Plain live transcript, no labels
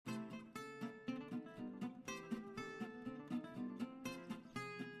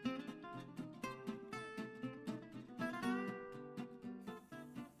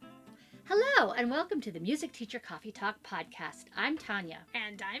Hello, and welcome to the Music Teacher Coffee Talk podcast. I'm Tanya.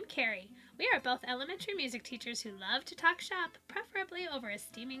 And I'm Carrie. We are both elementary music teachers who love to talk shop, preferably over a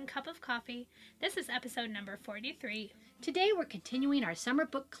steaming cup of coffee. This is episode number 43. Today we're continuing our summer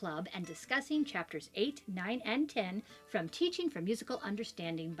book club and discussing chapters 8, 9, and 10 from Teaching for Musical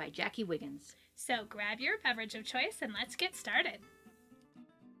Understanding by Jackie Wiggins. So grab your beverage of choice and let's get started.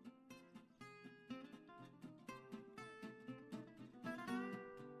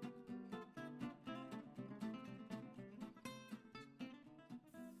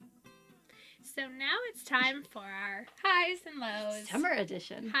 So now it's time for our highs and lows. Summer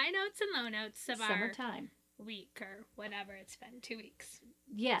edition. High notes and low notes of Summertime. our week or whatever it's been, 2 weeks.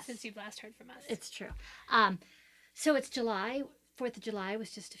 Yes. Since you've last heard from us. It's true. So it's July. 4th of July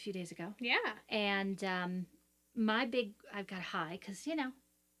was just a few days ago. Yeah. And I've got high because,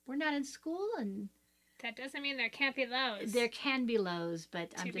 we're not in school and That doesn't mean there can't be lows. there can be lows,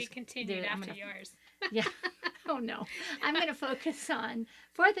 but to be continued after yours. Yeah. Oh, no. I'm going to focus on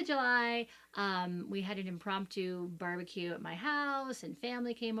 4th of July. We had an impromptu barbecue at my house, and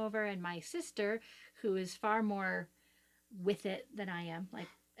family came over, and my sister, who is far more with it than I am,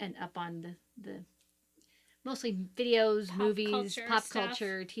 and up on the mostly videos, movies, pop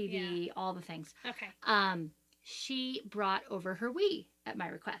culture, TV, all the things. Okay. She brought over her Wii at my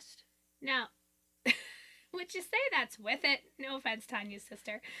request. Now, would you say that's with it? No offense, Tanya's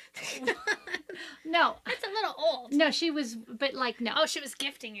sister. No. That's a little old. No, she was, but no. Oh, she was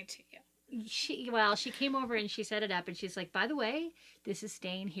gifting it to you. She came over and she set it up and she's like, by the way, this is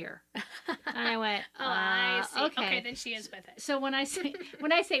staying here. And I went, I see. Okay, then she is with it. So when I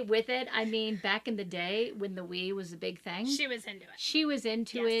say with it, I mean back in the day when the Wii was a big thing. She was into it. She was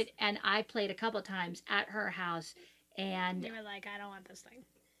into it, and I played a couple times at her house. And you were like, I don't want this thing.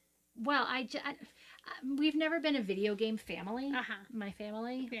 Well, we've never been a video game family. My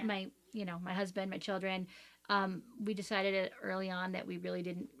family, my husband, my children. We decided early on that we really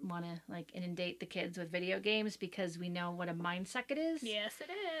didn't want to inundate the kids with video games because we know what a mind suck it is. Yes,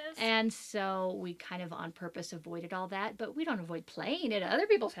 it is. And so we kind of on purpose avoided all that, but we don't avoid playing at other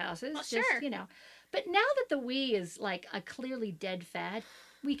people's houses. Well, sure. But now that the Wii is like a clearly dead fad,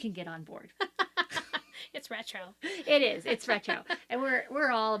 we can get on board. It's retro. It is. It's retro. And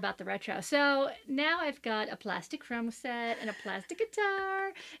we're all about the retro. So now I've got a plastic drum set and a plastic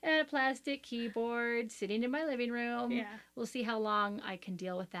guitar and a plastic keyboard sitting in my living room. Yeah. We'll see how long I can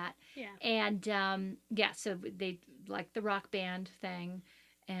deal with that. Yeah. And so they like the Rock Band thing,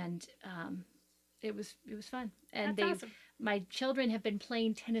 and it was fun. And That's awesome. My children have been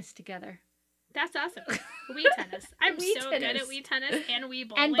playing tennis together. That's awesome. Wii tennis. I'm Wii so tennis. good at Wii tennis and Wii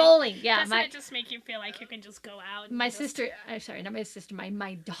bowling. And bowling, yeah. Doesn't it just make you feel like you can just go out? And My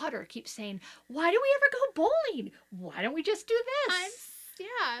daughter keeps saying, why do we ever go bowling? Why don't we just do this?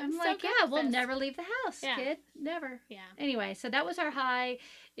 I'm like, we'll never leave the house, kid. Never. Yeah. Anyway, so that was our high,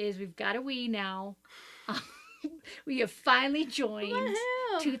 is we've got a Wii now. We have finally joined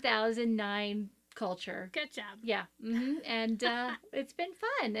Woohoo. 2009 culture. Good job. Yeah. Mm-hmm. And it's been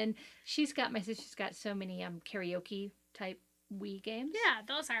fun. And my sister's got so many karaoke type Wii games. Yeah,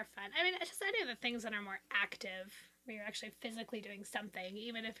 those are fun. I mean, just any of the things that are more active, where you're actually physically doing something,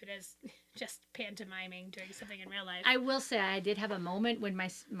 even if it is just pantomiming, doing something in real life. I will say I did have a moment when my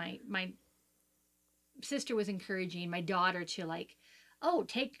sister was encouraging my daughter to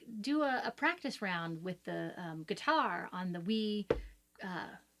do a practice round with the guitar on the Wii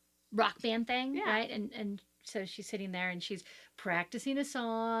Rock Band thing, right? And so she's sitting there and she's practicing a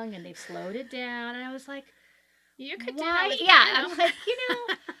song and they've slowed it down, and I was like, you could why? do that. Yeah, I'm like,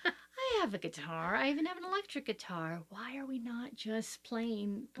 I have a guitar. I even have an electric guitar. Why are we not just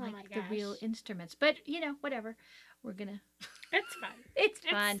playing the real instruments? But whatever. We're gonna. It's fun. It's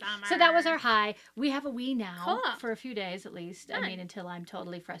fun. Summer. So that was our high. We have a Wii now Cool. for a few days at least. Good. I mean, until I'm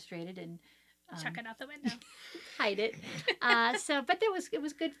totally frustrated and chuck it out the window. hide it. But it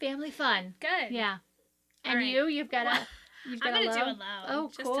was good family fun. Good. Yeah. And right. you've got I'm going to do a low. Oh,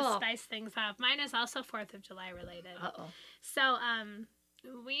 just cool. to spice things up. Mine is also 4th of July related. Uh-oh. So,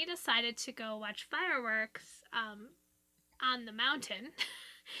 we decided to go watch fireworks on the mountain.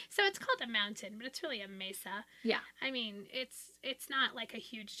 So it's called a mountain, but it's really a mesa. Yeah. I mean, it's not like a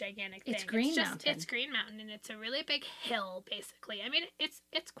huge, gigantic thing. It's Green Mountain. It's Green Mountain, and it's a really big hill, basically. I mean, it's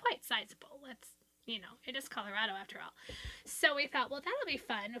quite sizable. It is Colorado after all. So we thought, well, that'll be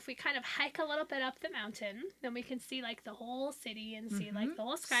fun. If we kind of hike a little bit up the mountain, then we can see the whole city and see the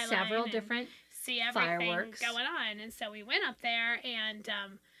whole skyline. Several different see everything fireworks going on. And so we went up there, and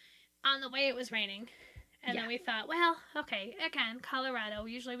on the way it was raining. And Yeah. then we thought, well, okay, again, Colorado,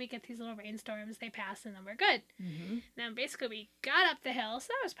 usually we get these little rainstorms, they pass, and then we're good. Mm-hmm. Then basically we got up the hill, so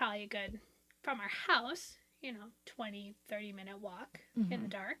that was probably a good, from our house, 20, 30-minute walk in the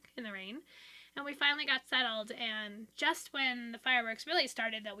dark, in the rain. And we finally got settled, and just when the fireworks really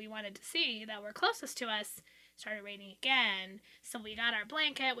started that we wanted to see, that were closest to us, started raining again. So we got our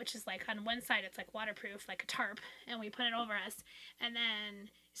blanket, which is like on one side it's like waterproof, like a tarp, and we put it over us. And then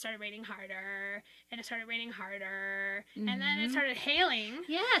it started raining harder, and it started raining harder, and then it started hailing.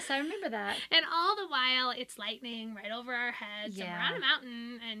 Yes, I remember that. And all the while, it's lightning right over our heads. And we're Yeah. on a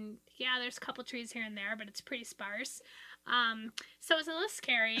mountain, and yeah, there's a couple trees here and there, but it's pretty sparse. So it was a little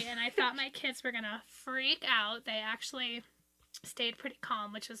scary, and I thought my kids were gonna freak out. They actually stayed pretty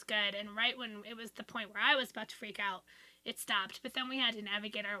calm, which was good. And right when it was the point where I was about to freak out, it stopped. But then we had to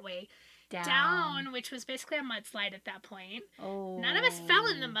navigate our way down, which was basically a mudslide at that point. Oh. None of us fell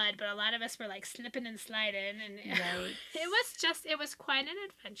in the mud, but a lot of us were like slipping and sliding, and it was quite an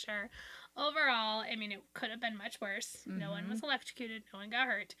adventure. Overall, I mean, it could have been much worse. No one was electrocuted, no one got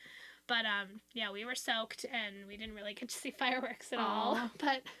hurt. But yeah, we were soaked, and we didn't really get to see fireworks at all.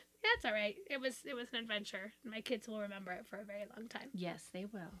 But that's all right. It was an adventure. My kids will remember it for a very long time. Yes, they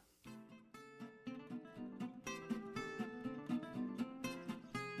will.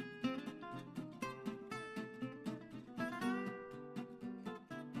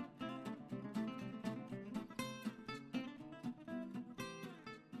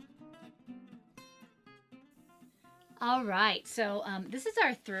 All right, so this is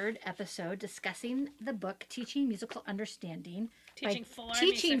our third episode discussing the book Teaching Musical Understanding. Teaching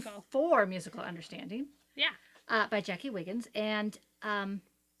for Musical Understanding. Yeah. By Jackie Wiggins. And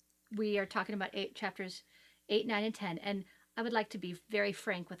we are talking about chapters 8, 9, and 10. And I would like to be very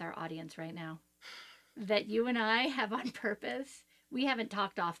frank with our audience right now that you and I have on purpose. We haven't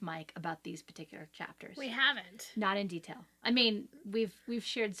talked off mic about these particular chapters. We haven't. Not in detail. I mean, we've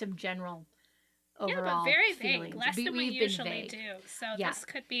shared some general overall but very feelings. vague, less than we usually do. So this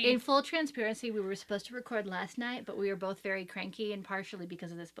could be... In full transparency, we were supposed to record last night, but we were both very cranky, and partially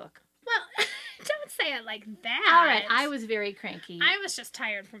because of this book. Well, don't say it like that. All right, I was very cranky. I was just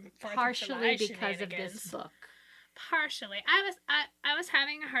tired from 4th partially of July because of this book. Partially, I was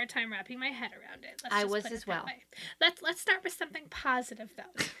having a hard time wrapping my head around it. I was as well. Let's start with something positive though.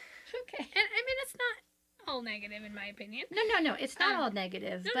 Okay. And I mean, it's not all negative in my opinion. No, it's not all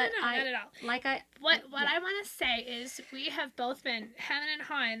negative. No, but not at all. What I want to say is we have both been hemming and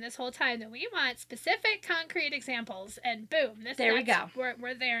hawing this whole time that we want specific, concrete examples, and boom, there we go.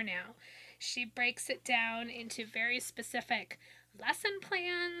 We're there now. She breaks it down into very specific lesson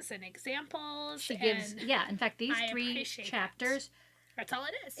plans and examples. She gives, in fact, these 3 chapters. That's all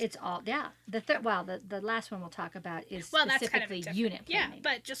it is. It's all, the last one we'll talk about is specifically unit planning. Yeah,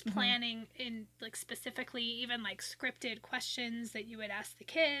 but just planning in, like, specifically even, like, scripted questions that you would ask the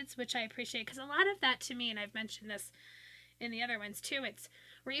kids, which I appreciate, because a lot of that to me, and I've mentioned this in the other ones too, it's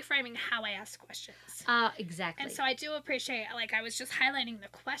reframing how I ask questions. Exactly. And so I do appreciate, like, I was just highlighting the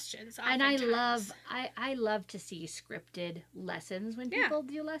questions. And I love to see scripted lessons when people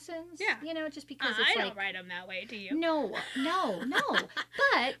do lessons. Yeah. Just because it's I don't write them that way, do you? No.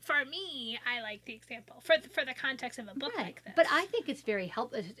 But for me, I like the example for the context of a book like this. But I think it's very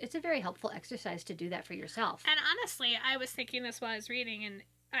helpful. It's a very helpful exercise to do that for yourself. And honestly, I was thinking this while I was reading, and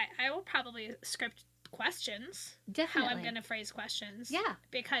I will probably script questions. Definitely. How I'm going to phrase questions. Yeah.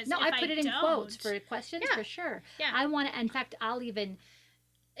 Because I put it in quotes for questions for sure. Yeah. I want to, in fact, I'll even,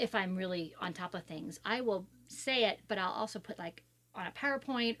 if I'm really on top of things, I will say it, but I'll also put like on a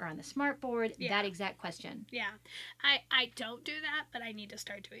PowerPoint or on the smartboard that exact question. Yeah. I don't do that, but I need to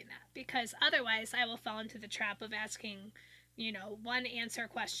start doing that because otherwise I will fall into the trap of asking one answer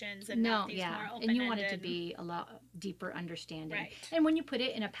questions and not these more open-ended. And you want it to be a lot deeper understanding. Right. And when you put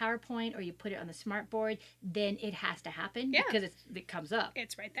it in a PowerPoint or you put it on the smartboard, then it has to happen because it comes up.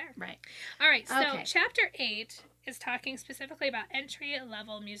 It's right there. Right. All right. So chapter 8 is talking specifically about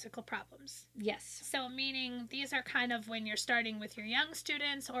entry-level musical problems. Yes. So meaning these are kind of when you're starting with your young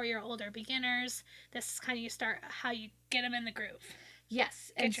students or your older beginners. This is kind of how you get them in the groove.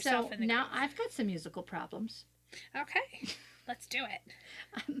 Yes. Get yourself in the now groove. I've got some musical problems. Okay, let's do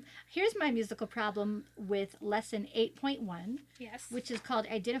it. Here's my musical problem with lesson 8.1. Yes. Which is called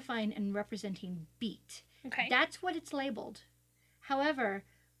Identifying and Representing Beat. Okay. That's what it's labeled. However,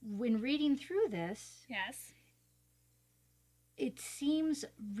 when reading through this, it seems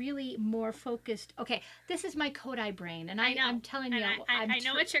really more focused. Okay, this is my Kodai brain, and I'm telling you, I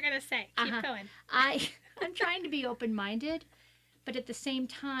know what you're gonna say. Keep going. I'm trying to be open-minded, but at the same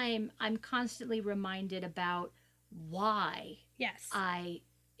time, I'm constantly reminded about why I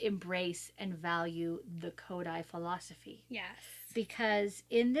embrace and value the Kodai philosophy. Yes. Because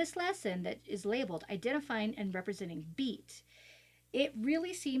in this lesson that is labeled Identifying and Representing Beat, it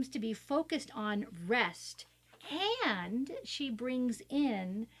really seems to be focused on rest. And she brings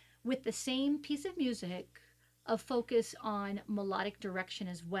in, with the same piece of music, a focus on melodic direction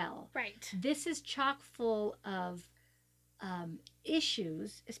as well. Right. This is chock full of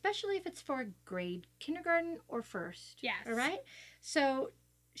issues, especially if it's for grade kindergarten or first. Yes. All right. So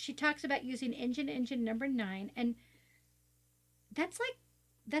she talks about using engine number 9, and that's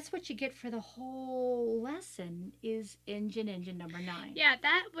what you get for the whole lesson is engine number 9. Yeah,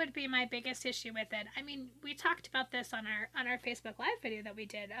 that would be my biggest issue with it. I mean, we talked about this on our Facebook Live video that we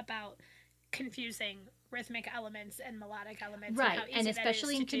did about confusing rhythmic elements and melodic elements, Right, and how easy and that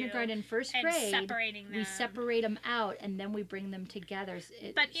especially is in to kindergarten do, and first and grade, separating them. we separate them out and then we bring them together.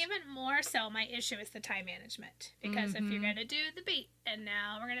 But even more so, my issue is the time management. Because if you're going to do the beat, and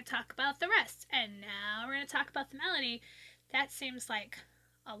now we're going to talk about the rest, and now we're going to talk about the melody, that seems like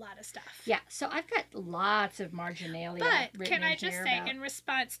a lot of stuff. Yeah, so I've got lots of marginalia. But can I just say, in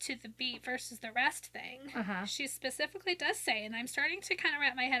response to the beat versus the rest thing, she specifically does say, and I'm starting to kind of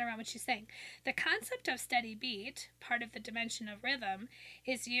wrap my head around what she's saying, the concept of steady beat, part of the dimension of rhythm,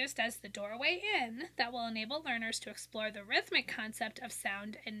 is used as the doorway in that will enable learners to explore the rhythmic concept of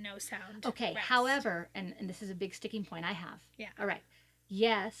sound and no sound. Okay, rest. however, and this is a big sticking point I have. Yeah. All right.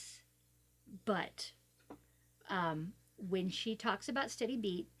 Yes, but when she talks about steady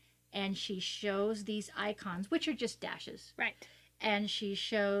beat and she shows these icons, which are just dashes. Right. And she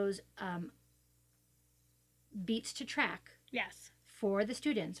shows beats to track. Yes. For the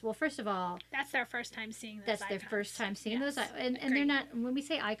students. Well, first of all, that's their first time seeing those That's icons. their first time seeing those. And they're not, when we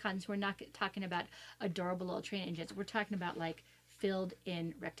say icons, we're not talking about adorable little train engines. We're talking about like filled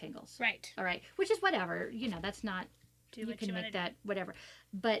in rectangles. Right. All right. Which is whatever. You know, that's not, you can make that whatever.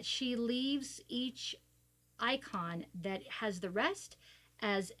 But she leaves each icon that has the rest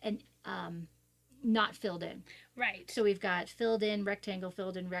as an not filled in. Right. So we've got filled in rectangle,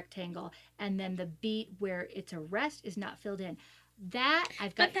 and then the beat where it's a rest is not filled in. That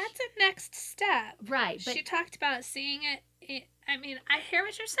I've got. But that's a next step. Right. But she talked about seeing it. I mean, I hear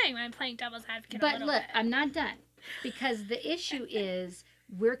what you're saying when I'm playing devil's advocate. But look, I'm not done, because the issue is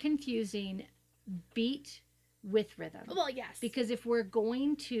we're confusing beat with rhythm. Well, yes. Because if we're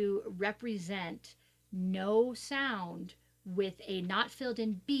going to represent no sound with a not filled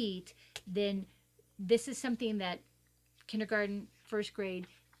in beat, then this is something that kindergarten, first grade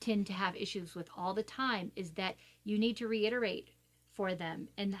tend to have issues with all the time, is that you need to reiterate for them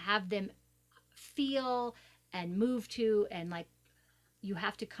and have them feel and move to, and like you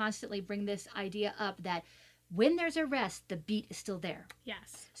have to constantly bring this idea up that when there's a rest, the beat is still there.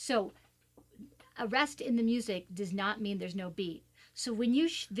 Yes. So a rest in the music does not mean there's no beat. So when you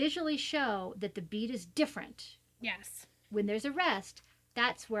visually show that the beat is different, yes, when there's a rest,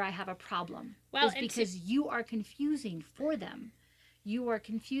 that's where I have a problem. Well, is because you are confusing for them. You are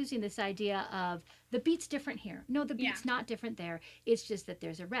confusing this idea of the beat's different here. No, the beat's not different there. It's just that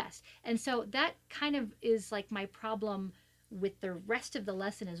there's a rest. And so that kind of is like my problem with the rest of the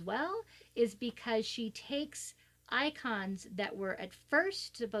lesson as well, is because she takes icons that were at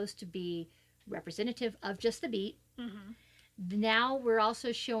first supposed to be representative of just the beat. Now we're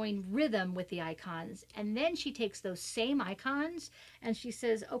also showing rhythm with the icons. And then she takes those same icons and she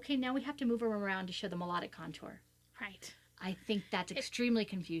says, okay, now we have to move them around to show the melodic contour. Right. I think that's extremely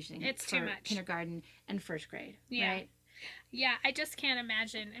confusing. It's for too much. Kindergarten and first grade. Yeah. Right? Yeah, I just can't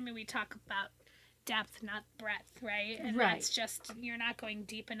imagine. I mean, we talk about depth, not breadth, right? And right. That's just, you're not going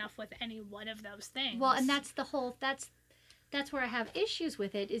deep enough with any one of those things. Well, and that's the whole, that's where I have issues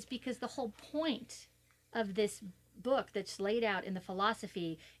with it, is because the whole point of this book that's laid out in the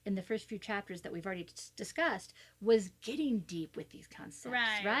philosophy in the first few chapters that we've already discussed was getting deep with these concepts,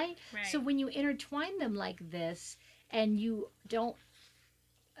 right? So when you intertwine them like this and you don't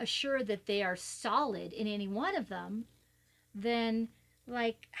assure that they are solid in any one of them, then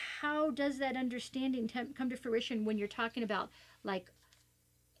like how does that understanding come to fruition when you're talking about like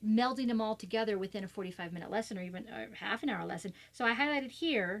melding them all together within a 45-minute lesson or even a half an hour lesson? So I highlighted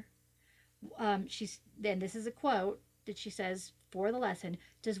here, this is a quote that she says for the lesson: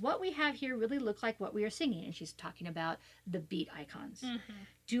 does what we have here really look like what we are singing? And she's talking about the beat icons.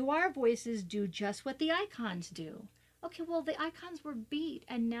 Do our voices do just what the icons do? Okay, well, the icons were beat,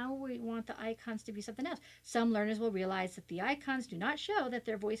 and now we want the icons to be something else. Some learners will realize that the icons do not show that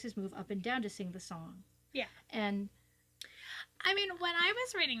their voices move up and down to sing the song. Yeah. And I mean, when I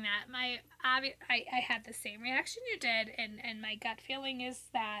was reading that, I had the same reaction you did, and my gut feeling is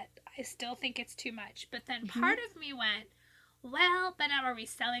that I still think it's too much. But then part of me went, Well, but now are we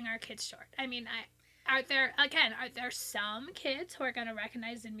selling our kids short? I mean, are there some kids who are going to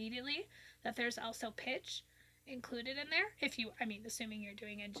recognize immediately that there's also pitch included in there? If you, I mean, assuming you're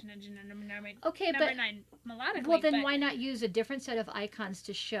doing engine, and Okay, number but 9 melodically. well, then but, why not use a different set of icons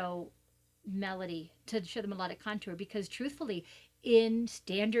to show melody, to show the melodic contour? Because truthfully, in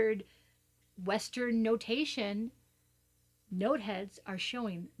standard Western notation, note heads are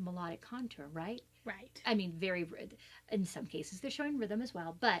showing melodic contour, right? Right. I mean, in some cases, they're showing rhythm as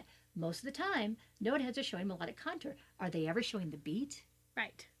well, but most of the time, note heads are showing melodic contour. Are they ever showing the beat?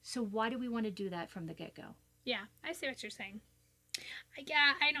 Right. So why do we want to do that from the get go? Yeah, I see what you're saying.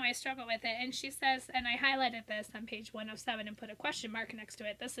 Yeah, I know I struggle with it. And she says, and I highlighted this on page 107 and put a question mark next to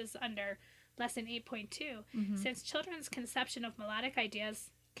it. This is under lesson 8.2. Mm-hmm. Since children's conception of melodic ideas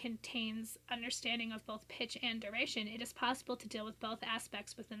contains understanding of both pitch and duration, it is possible to deal with both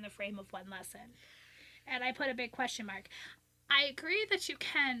aspects within the frame of one lesson. And I put a big question mark. I agree that you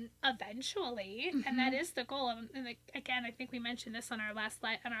can eventually, Mm-hmm. and that is the goal. And again, I think we mentioned this on our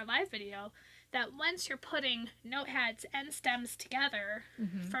on our live video, that once you're putting note heads and stems together,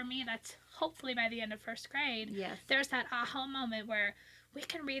 Mm-hmm. for me, that's hopefully by the end of first grade. Yes. There's that aha moment where we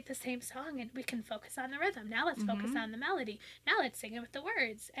can read the same song and we can focus on the rhythm. Now let's Mm-hmm. focus on the melody. Now let's sing it with the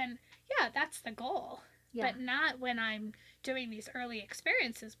words. And yeah, that's the goal. Yeah. But not when I'm doing these early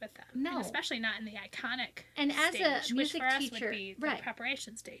experiences with them. No. And especially not in the iconic And as stage, a which music for us teacher, would be the right.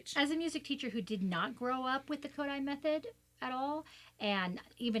 preparation stage. As a music teacher who did not grow up with the Kodai method at all, and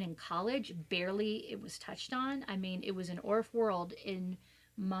even in college, barely it was touched on. I mean, it was an ORF world in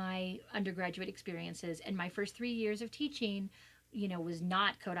my undergraduate experiences, and my first 3 years of teaching, was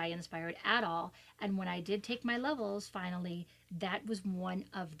not Kodai inspired at all. And when I did take my levels, finally, that was one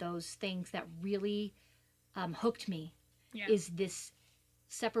of those things that really hooked me. Yeah. Is this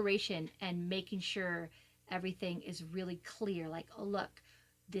separation and making sure everything is really clear. Like, oh, look,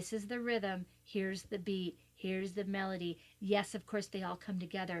 this is the rhythm. Here's the beat. Here's the melody. Yes, of course, they all come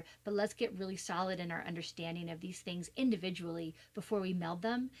together, but let's get really solid in our understanding of these things individually before we meld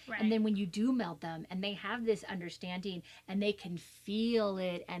them. Right. And then when you do meld them and they have this understanding and they can feel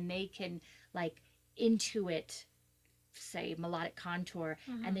it and they can, like, intuit, say, melodic contour,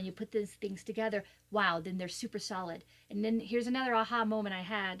 Mm-hmm. and then you put these things together, wow, then they're super solid. And then here's another aha moment I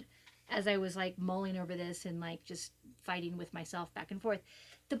had as I was like mulling over this and like just fighting with myself back and forth.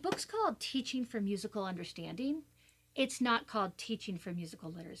 The book's called Teaching for Musical Understanding. It's not called Teaching for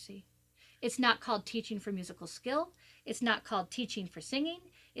Musical Literacy. It's not called Teaching for Musical Skill. It's not called Teaching for Singing.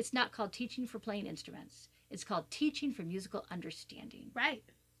 It's not called Teaching for Playing Instruments. It's called Teaching for Musical Understanding. Right.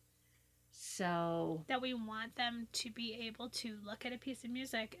 So that we want them to be able to look at a piece of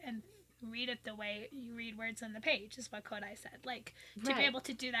music and read it the way you read words on the page, is what Kodai said. Like, to be able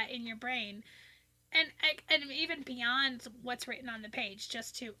to do that in your brain. And even beyond what's written on the page,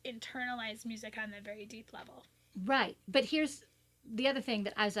 just to internalize music on a very deep level. Right. But here's the other thing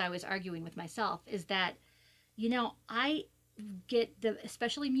that as I was arguing with myself is that, I get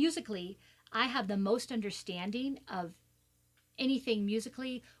especially musically, I have the most understanding of anything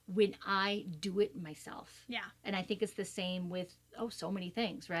musically when I do it myself. Yeah. And I think it's the same with, so many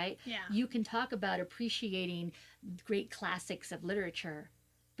things, right? Yeah. You can talk about appreciating great classics of literature,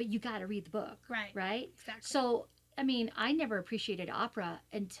 but you got to read the book. Right. Right? Exactly. So, I mean, I never appreciated opera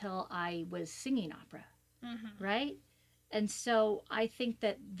until I was singing opera. Mm-hmm. Right? And so I think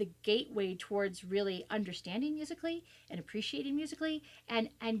that the gateway towards really understanding musically and appreciating musically and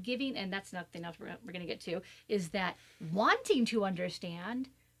giving, and that's nothing else we're going to get to, is that wanting to understand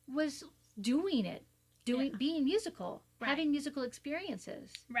was doing it, being musical, Right. having musical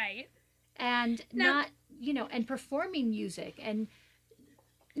experiences. Right. And and performing music, and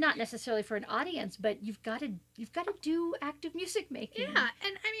not necessarily for an audience, but you've got to do active music making. Yeah,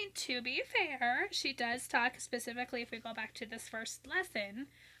 and I mean, to be fair, she does talk specifically, if we go back to this first lesson,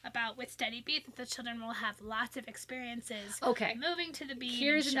 about with steady beat that the children will have lots of experiences. Okay. Moving to the beat.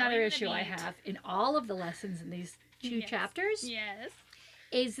 Here's and another showing the issue I beat. have in all of the lessons in these two Yes. chapters Yes.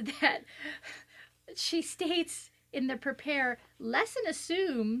 is that she states in the prepare lesson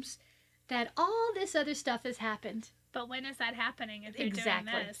assumes that all this other stuff has happened. But when is that happening if they're Exactly.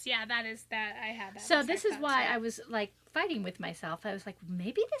 doing this? Yeah, that is that. I had that. So exact this is thought, why too. I was like fighting with myself. I was like,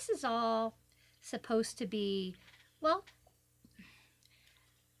 maybe this is all supposed to be, well,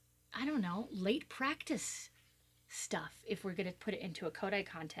 I don't know, late practice stuff if we're going to put it into a Kodai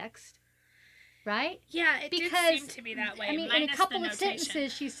context. Right? Yeah, it Because, did seem to be that way. I mean, in minus a couple the of notation.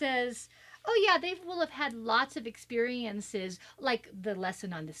 sentences, she says, oh, yeah, they will have had lots of experiences, like the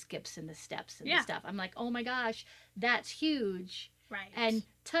lesson on the skips and the steps and Yeah. the stuff. I'm like, oh my gosh, that's huge. Right. And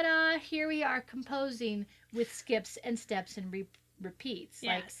ta-da, here we are composing with skips and steps and repeats.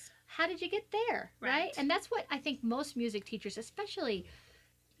 Like, Yes. how did you get there? Right? Right. And that's what I think most music teachers, especially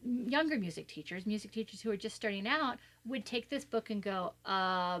younger music teachers who are just starting out, would take this book and go,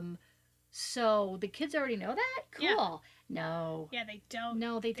 so the kids already know that? Yeah. Cool. No. Yeah, they don't.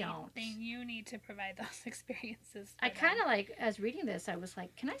 No, they don't. You need to provide those experiences. I kind of like, as reading this, I was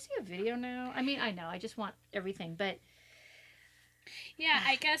like, can I see a video now? I mean, I know, I just want everything, but yeah,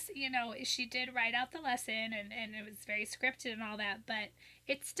 I guess, she did write out the lesson and it was very scripted and all that, but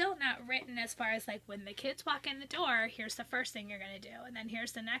it's still not written as far as like when the kids walk in the door, here's the first thing you're going to do, and then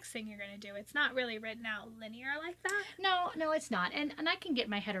here's the next thing you're going to do. It's not really written out linear like that. No, it's not. And I can get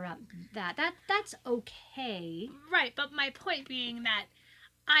my head around that. That's okay. Right, but my point being that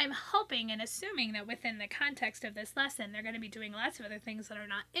I'm hoping and assuming that within the context of this lesson, they're going to be doing lots of other things that are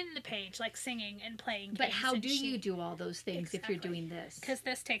not in the page, like singing and playing. But how do you do all those things if you're doing this? Because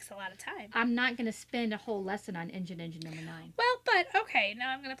this takes a lot of time. I'm not going to spend a whole lesson on engine number 9. Well, but okay, now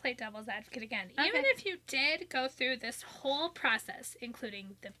I'm going to play devil's advocate again. Okay. Even if you did go through this whole process,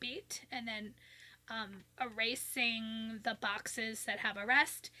 including the beat and then erasing the boxes that have a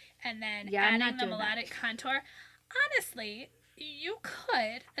rest and then adding the melodic contour, honestly, you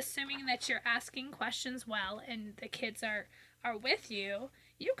could, assuming that you're asking questions well and the kids are with you,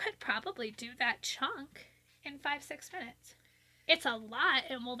 you could probably do that chunk in 5-6 minutes. It's a lot,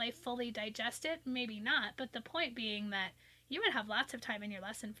 and will they fully digest it? Maybe not, but the point being that you would have lots of time in your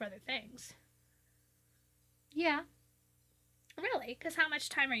lesson for other things. Yeah. Really, because how much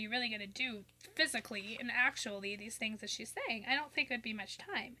time are you really going to do physically and actually these things that she's saying? I don't think it would be much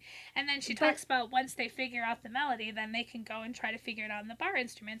time. And then she talks about once they figure out the melody, then they can go and try to figure it out on the bar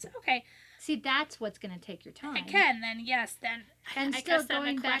instruments. Okay. See, that's what's going to take your time. Again, then yes, then and I still guess then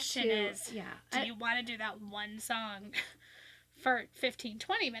going the question back to, is, yeah, do you want to do that one song for 15,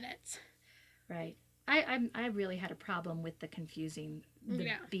 20 minutes? Right. I really had a problem with the confusing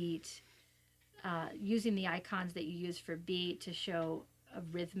the beat. Using the icons that you use for beat to show a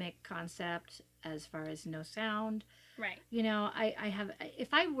rhythmic concept as far as no sound. Right. I have,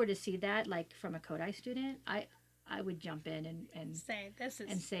 if I were to see that like from a Kodály student, I would jump in and say this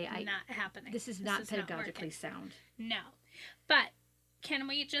is not happening. This is not pedagogically sound. No. But can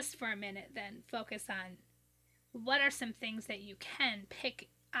we just for a minute then focus on what are some things that you can pick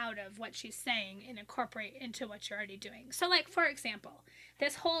out of what she's saying and incorporate into what you're already doing? So like, for example,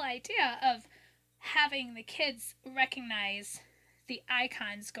 this whole idea of having the kids recognize the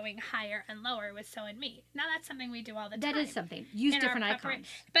icons going higher and lower with so and me. Now that's something we do all the time. That is something. Use different icons.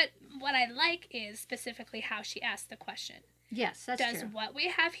 But what I like is specifically how she asked the question. Yes, that's true. Does what we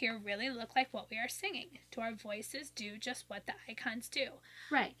have here really look like what we are singing? Do our voices do just what the icons do?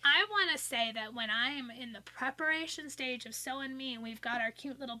 Right. I want to say that when I'm in the preparation stage of So and Me and we've got our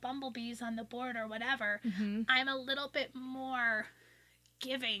cute little bumblebees on the board or whatever, I'm a little bit more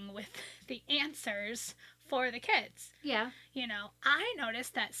giving with the answers for the kids. Yeah. I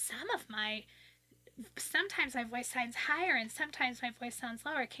noticed that sometimes my voice sounds higher and sometimes my voice sounds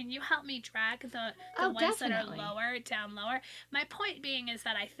lower. Can you help me drag the ones definitely. that are lower down lower? My point being is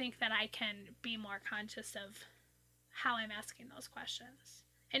that I think that I can be more conscious of how I'm asking those questions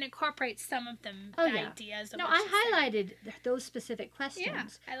and incorporate some of the ideas of No, what I highlighted those specific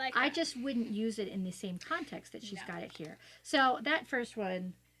questions. Yeah, I like that. I just wouldn't use it in the same context that she's got it here. So that first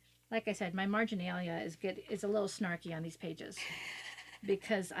one, like I said, my marginalia is a little snarky on these pages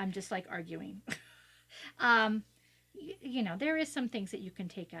because I'm just like arguing. There is some things that you can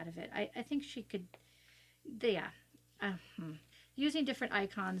take out of it. I think she could, using different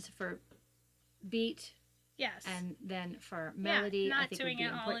icons for beat. Yes. And then for melody, not I think doing would be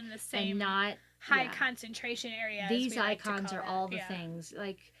it all important. in the same and not high concentration area. These icons are all the things.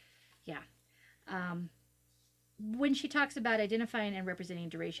 When she talks about identifying and representing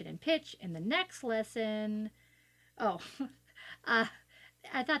duration and pitch in the next lesson, I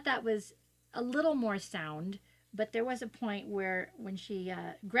thought that was a little more sound, but there was a point where when she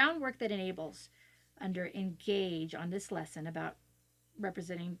groundwork that enables under engage on this lesson about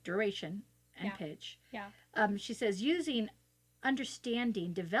representing duration and pitch. Yeah. She says using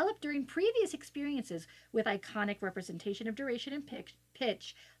understanding developed during previous experiences with iconic representation of duration and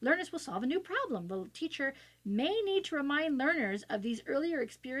pitch, learners will solve a new problem. The teacher may need to remind learners of these earlier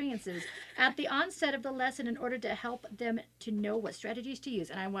experiences at the onset of the lesson in order to help them to know what strategies to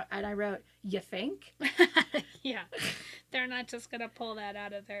use. And I wrote, you think? Yeah. They're not just going to pull that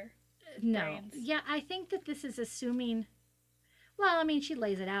out of their brains. Yeah, I think that this is assuming... Well, I mean, she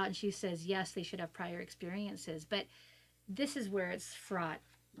lays it out and she says, yes, they should have prior experiences. But this is where it's fraught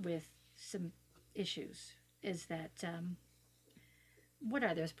with some issues, is that what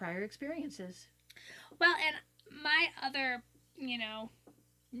are those prior experiences? Well, and my other,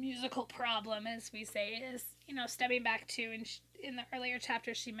 musical problem, as we say, is, stepping back to, in the earlier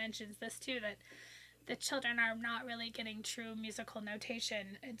chapter, she mentions this too, that the children are not really getting true musical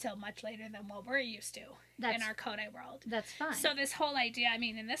notation until much later than what we're used to in our Kodály world. That's fine. So this whole idea, I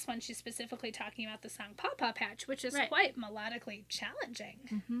mean, in this one, she's specifically talking about the song Paw Paw Patch, which is quite melodically challenging.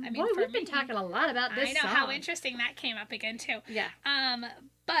 Mm-hmm. I mean, we've been talking a lot about this song. I know, how interesting that came up again, too. Yeah.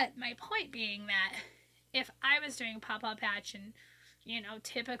 But my point being that if I was doing Paw Paw Patch and,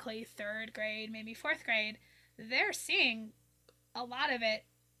 typically 3rd grade, maybe 4th grade, they're seeing a lot of it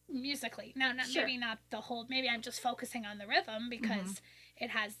musically. Now, maybe not the whole, maybe I'm just focusing on the rhythm because it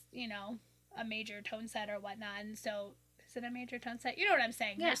has, a major tone set or whatnot. And so, is it a major tone set? You know what I'm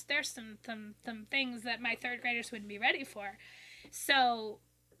saying? Yeah. There's some things that my 3rd graders wouldn't be ready for. So,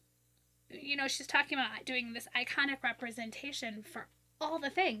 she's talking about doing this iconic representation for all the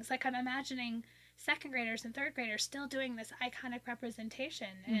things. Like, I'm imagining 2nd graders and 3rd graders still doing this iconic representation.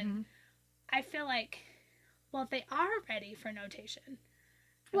 And I feel like, well, they are ready for notation.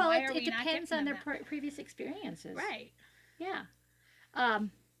 Well, it depends on their previous experiences. Right. Yeah.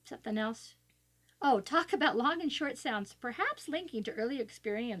 Something else? Oh, talk about long and short sounds. Perhaps linking to earlier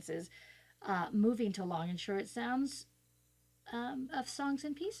experiences, moving to long and short sounds of songs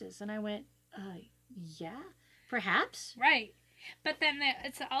and pieces. And I went, yeah, perhaps. Right. But then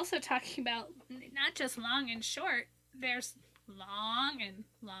it's also talking about not just long and short. There's long and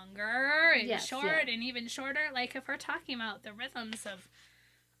longer and short and even shorter. Like if we're talking about the rhythms of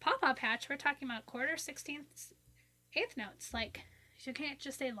Paw Paw Patch, we're talking about quarter, 16th, 8th notes. Like, you can't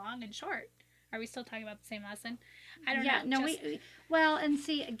just say long and short. Are we still talking about the same lesson? I don't know. No, well, and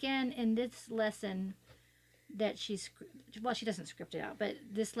see, again, in this lesson that she doesn't script it out, but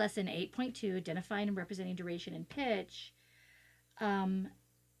this lesson 8.2, identifying and representing duration and pitch, I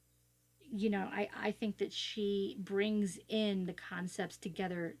think that she brings in the concepts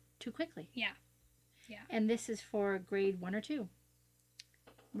together too quickly. Yeah. And this is for grade 1 or 2.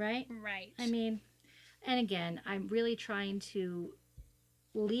 Right? Right. I mean, and again, I'm really trying to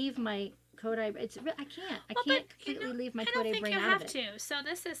leave my Kodály. I can't completely leave my Kodály brain out of it. I don't think you have to. So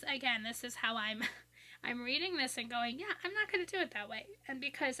this is how I'm reading this and going, yeah, I'm not going to do it that way. And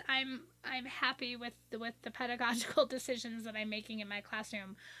because I'm happy with the pedagogical decisions that I'm making in my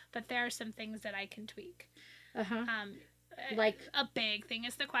classroom, but there are some things that I can tweak. Like a big thing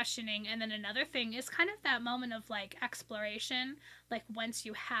is the questioning, and then another thing is kind of that moment of like exploration, like once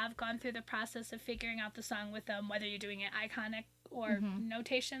you have gone through the process of figuring out the song with them, whether you're doing it iconic or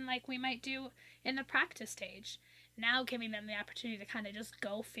notation like we might do in the practice stage, now giving them the opportunity to kind of just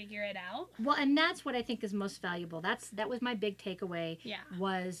go figure it out. Well, and that's what I think is most valuable. That was my big takeaway.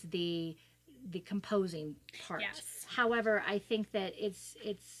 Was the composing part. Yes. However, I think that it's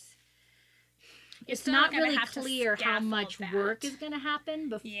not really clear how much work is going to happen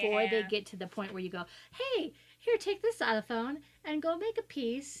before they get to the point where you go, hey, here, take this xylophone and go make a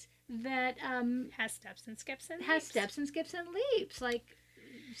piece that has steps and skips and leaps, like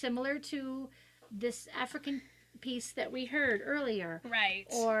similar to this African piece that we heard earlier. Right.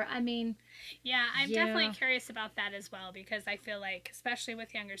 Or, I mean... Yeah, I'm definitely curious about that as well, because I feel like, especially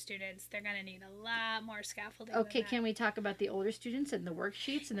with younger students, they're going to need a lot more scaffolding. Okay, can we talk about the older students and the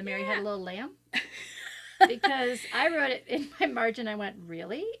worksheets and the Mary Had a Little Lamb? Because I wrote it in my margin. I went,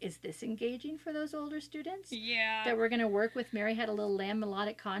 really? Is this engaging for those older students? Yeah. That we're going to work with Mary Had a Little Lamb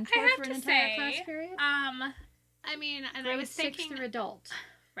melodic contour for an entire class period? I mean, and grade I was thinking... 6 through adult.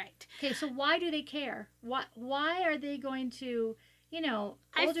 Right. Okay, so why do they care? Why are they going to,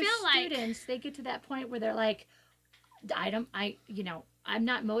 older students, they get to that point where they're like, I'm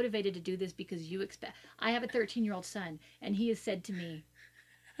not motivated to do this because you expect. I have a 13-year-old son, and he has said to me,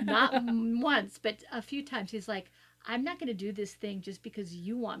 not once, but a few times, he's like, I'm not going to do this thing just because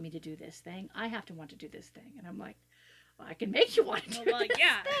you want me to do this thing. I have to want to do this thing. And I'm like, well, I can make you want to do this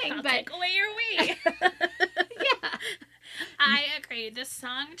thing. I'll take away your we. Yeah. I agree. The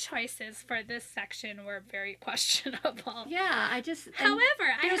song choices for this section were very questionable. Yeah, However,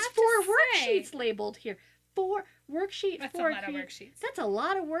 I have there's 4 worksheets labeled here. 4 worksheets. That's a lot of worksheets. That's a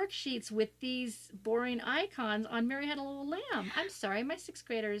lot of worksheets with these boring icons on Mary Had a Little Lamb. I'm sorry, my 6th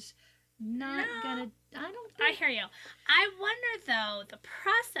graders gonna. I hear you. I wonder though, the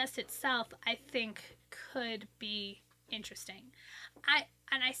process itself, I think, could be interesting.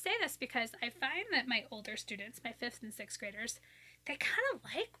 I say this because I find that my older students, my 5th and 6th graders, they kind of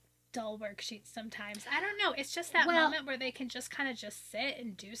like dull worksheets sometimes. I don't know. It's just that Well, moment where they can just kind of just sit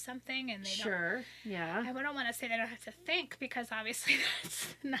and do something, and they don't. sure, yeah. I don't want to say they don't have to think, because obviously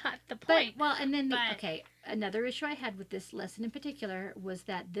that's not the But point. well, and then But okay, another issue I had with this lesson in particular was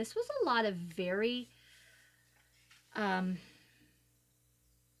that this was a lot of very um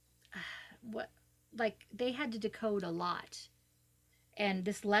what like they had to decode a lot. And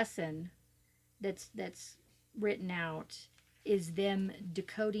this lesson that's written out is them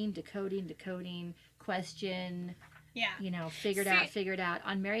decoding, question, yeah. See, figured out.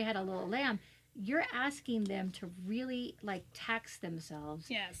 On Mary Had a Little Lamb, you're asking them to really like tax themselves.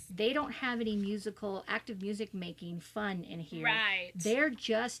 yes. They don't have any active music making fun in here. Right. They're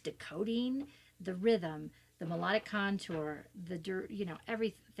just decoding the rhythm, the melodic contour,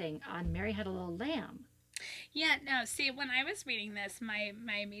 everything on Mary Had a Little Lamb. Yeah, no, see, when I was reading this, my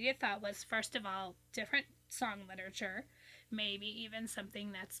immediate thought was, first of all, different song literature, maybe even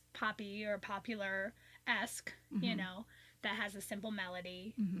something that's poppy or popular esque, Mm-hmm. that has a simple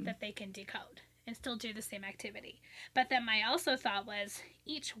melody Mm-hmm. that they can decode and still do the same activity. But then my also thought was,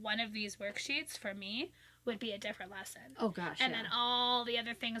 each one of these worksheets for me would be a different lesson. Oh gosh. And yeah. then all the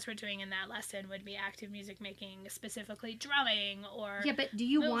other things we're doing in that lesson would be active music making, specifically drumming or. Yeah, but do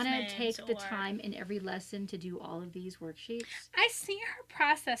you want to movement take the or- time in every lesson to do all of these worksheets? I see her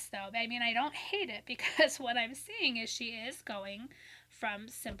process though. I mean, I don't hate it, because what I'm seeing is she is going from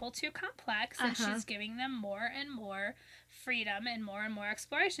simple to complex, and Uh-huh. she's giving them more and more freedom and more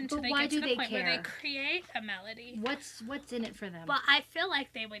exploration But till they why get do to the they point where they care? create a melody. What's in it for them? Well, I feel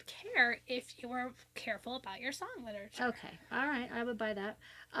like they would care if you were careful about your song literature. Okay. All right. I would buy that.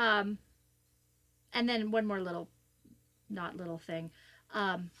 And then one more not little thing.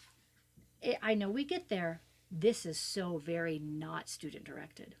 I know we get there. This is so very not student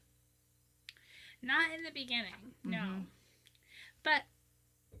directed. Not in the beginning, no. Mhm. But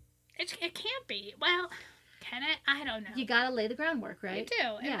it can't be. Well, can it? I don't know. You got to lay the groundwork, right? You do,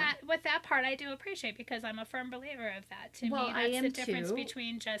 and Yeah. with that part, I do appreciate, because I'm a firm believer of that. To Well, me, I that's am the difference too.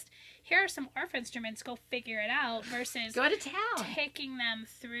 between just, here are some orff instruments, go figure it out, versus Go to town. taking them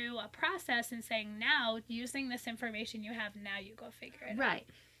through a process and saying, now, using this information you have, now you go figure it out. Right.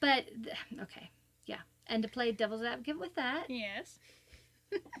 But okay. Yeah. And to play devil's advocate with that, Yes.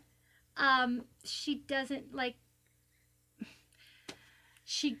 she doesn't like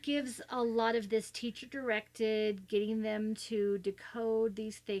she gives a lot of this teacher directed, getting them to decode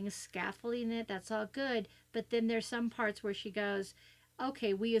these things, scaffolding it, that's all good. But then there's some parts where she goes,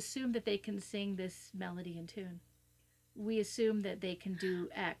 okay, we assume that they can sing this melody and tune. We assume that they can do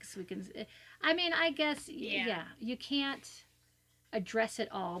X. I mean, I guess, yeah, you can't address it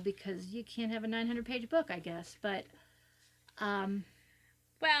all because you can't have a 900-page book, I guess. But,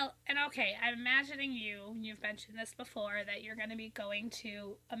 Well, and okay, I'm imagining you've mentioned this before, that you're going to be going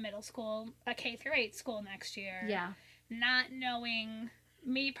to a middle school, a K through 8 school next year. yeah. Not knowing,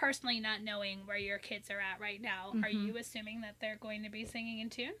 me personally not knowing where your kids are at right now, are Mhm. you assuming that they're going to be singing in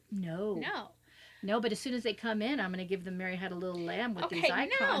tune? No. No. No, but as soon as they come in, I'm going to give them Mary Had a Little Lamb with these Okay,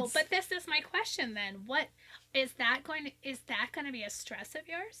 icons. no, but this is my question then. What is that going to be a stress of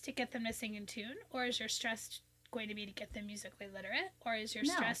yours to get them to sing in tune, or is your stress going to be to get them musically literate, or is your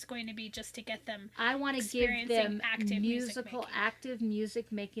No. stress going to be just to get them I want to give experiencing them active music making? active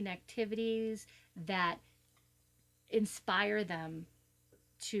music making activities that inspire them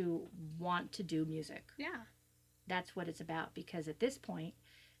to want to do music. Yeah. That's what it's about, because at this point,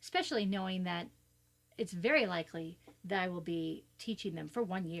 especially knowing that it's very likely that I will be teaching them for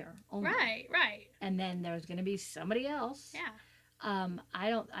 1 year only. Right. And then there's going to be somebody else. Yeah.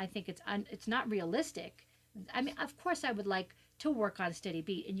 I think it's not realistic. I mean, of course I would like to work on steady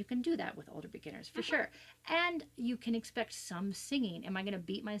beat, and you can do that with older beginners for sure. And you can expect some singing. Am I going to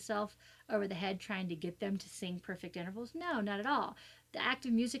beat myself over the head trying to get them to sing perfect intervals? No, not at all. The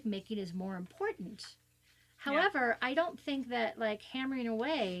active music making is more important. However, I don't think that like hammering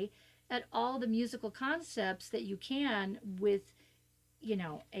away at all the musical concepts that you can with,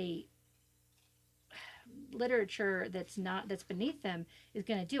 a literature that's beneath them is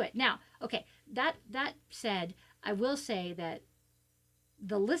going to do it. Now, okay, that said, I will say that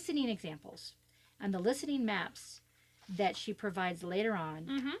the listening examples and the listening maps that she provides later on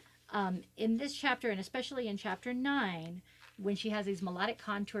Mm-hmm. in this chapter, and especially in chapter 9, when she has these melodic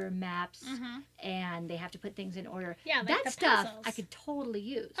contour maps Mm-hmm. and they have to put things in order, Yeah, like that the stuff puzzles. I could totally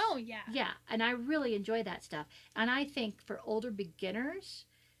use. Oh yeah. Yeah, and I really enjoy that stuff. And I think for older beginners,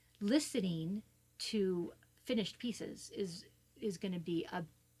 listening to finished pieces is going to be a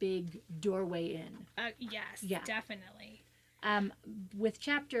big doorway in. Yes. Yeah. Definitely. With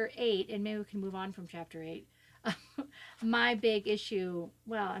chapter 8, and maybe we can move on from chapter 8. my big issue,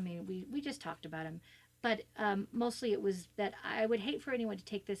 well, I mean, we just talked about him, but mostly it was that I would hate for anyone to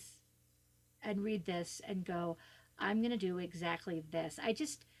take this and read this and go, I'm going to do exactly this.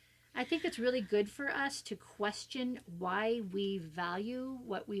 I think it's really good for us to question why we value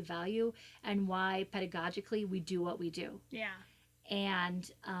what we value and why pedagogically we do what we do. Yeah. And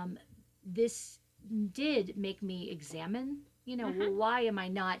this did make me examine, Mm-hmm. why am I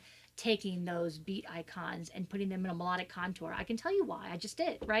not taking those beat icons and putting them in a melodic contour? I can tell you why. I just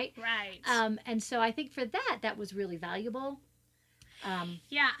did, right? Right. And so I think for that was really valuable.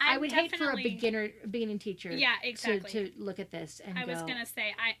 Yeah, I I'm would hate for a definitely. beginning teacher Yeah, exactly. to look at this and I go, was gonna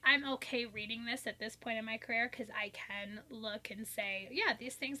say I'm okay reading this at this point in my career because I can look and say, yeah,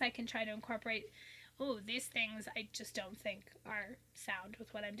 these things I can try to incorporate. Oh, these things I just don't think are sound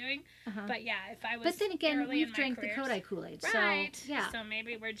with what I'm doing. uh-huh. But yeah, if I was But then again, early in we've my drank the careers, Kodai Kool-Aid, right? so yeah. So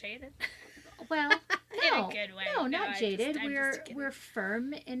maybe we're jaded. Well, In a no, good way. no, not I'm jaded. I'm we're kidding. we're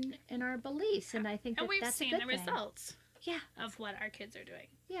firm in our beliefs, and I think And we've that's a seen good the thing. results Yeah, of what our kids are doing.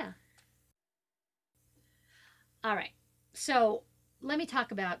 yeah. All right. So let me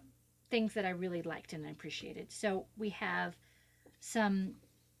talk about things that I really liked and appreciated. So we have some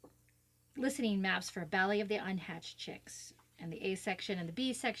listening maps for Ballet of the Unhatched Chicks and the A section and the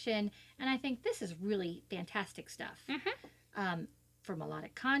B section, and I think this is really fantastic stuff. For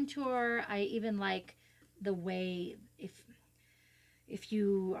melodic contour, I even like the way if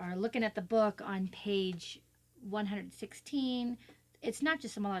you are looking at the book on page 116, it's not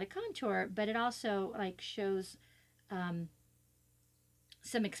just a melodic contour, but it also like shows um,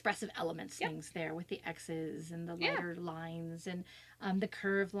 some expressive elements Yep. things there with the X's and the Yeah. lighter lines and the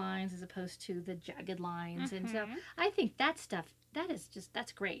curved lines as opposed to the jagged lines. And so Mhm. I think that stuff,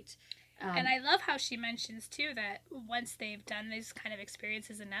 that's great. And I love how she mentions too that once they've done these kind of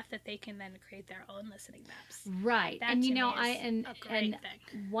experiences enough that they can then create their own listening maps. Right. That And to you know, me I is a great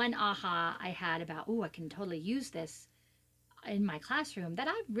thing. one aha I had about, I can totally use this in my classroom that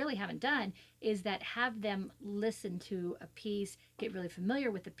I really haven't done is that have them listen to a piece, get really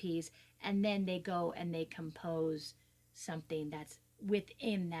familiar with the piece, and then they go and they compose something that's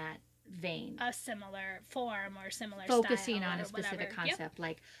within that vein, A similar form or similar focusing style on or a specific whatever. concept,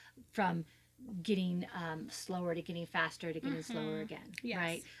 like from getting slower to getting faster to getting slower Mhm. again, Yes.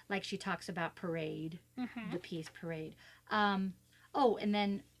 right? Like she talks about parade, Mm-hmm. the piece parade. Oh, and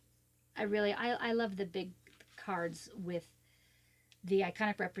then I love the big cards with the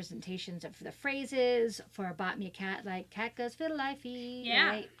iconic representations of the phrases for bought me a cat, like cat goes fiddle lifey, Yeah.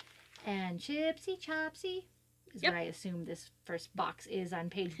 right? And chipsy chopsy is Yep. what I assume this first box is on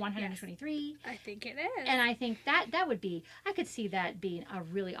page 123. I think it is. And I think that would be, I could see that being a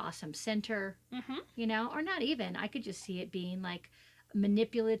really awesome center, Mm-hmm. or not even. I could just see it being like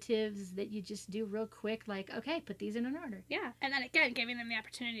manipulatives that you just do real quick, like, okay, put these in an order. Yeah. And then again, giving them the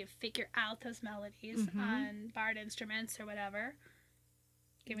opportunity to figure out those melodies Mhm. on barred instruments or whatever.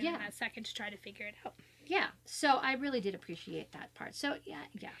 Giving Yeah. them that second to try to figure it out. Yeah. So I really did appreciate that part. So yeah.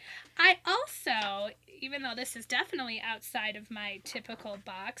 I also, even though this is definitely outside of my typical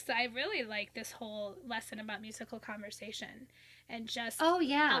box, I really like this whole lesson about musical conversation and just Oh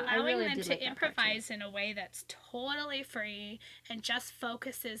yeah, I allowing really them did to like that part, too. improvise in a way that's totally free and just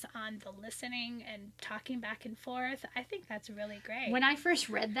focuses on the listening and talking back and forth. I think that's really great. When I first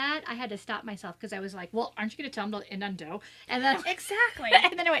read that, I had to stop myself because I was like, "Well, aren't you going to tell them to innuendo?" And then Exactly.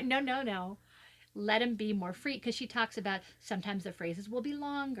 and then I went, "No. Let him be more free," because she talks about sometimes the phrases will be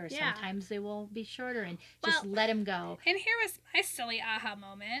longer, Yeah. sometimes they will be shorter, and just Well, let him go. And here was my silly aha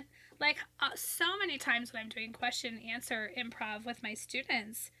moment. Like so many times when I'm doing question answer improv with my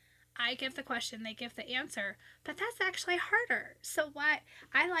students, I give the question, they give the answer, but that's actually harder. So why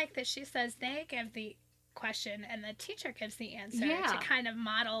I like that she says they give the question and the teacher gives the answer Yeah. to kind of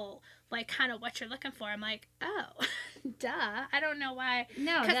model like kind of what you're looking for. I'm like, oh, duh. I don't know why.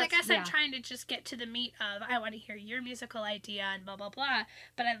 No, Because I that's guess yeah. I'm trying to just get to the meat of I want to hear your musical idea and blah blah blah.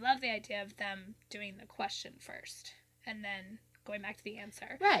 But I love the idea of them doing the question first and then going back to the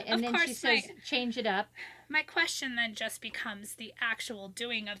answer. Right, and Of then course, she says, change it up. My question then just becomes the actual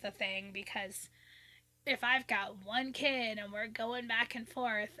doing of the thing because if I've got one kid and we're going back and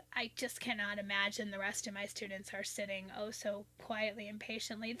forth, I just cannot imagine the rest of my students are sitting oh so quietly and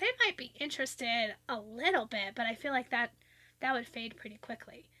patiently. They might be interested a little bit, but I feel like that would fade pretty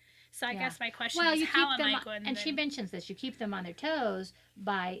quickly. So I Yeah. guess my question Well, is you how keep am them, I going and to she mentions this, you keep them on their toes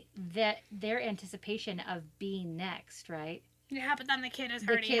by their anticipation of being next, right? Yeah, but then the kid has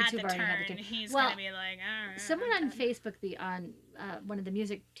The already kids had who've the already turn. had the turn. He's Well, going to be like, all right. Someone on Facebook, on one of the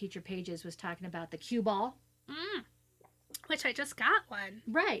music teacher pages, was talking about the cue ball. Which I just got one.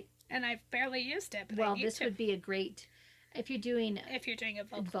 Right. And I've barely used it, but Well, I need this to. would be a great if you're doing If you're doing it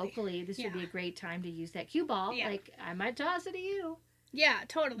vocally, this would be Yeah. a great time to use that cue ball. Yeah. Like, I might toss it to you. Yeah,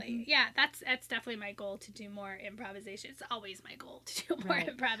 totally. Yeah, that's definitely my goal, to do more improvisation. It's always my goal to do more Right.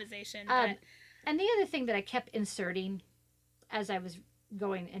 improvisation. Um, and the other thing that I kept inserting as I was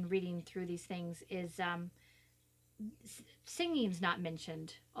going and reading through these things is singing's not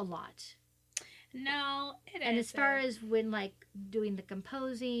mentioned a lot. No, it is. And as far as when like doing the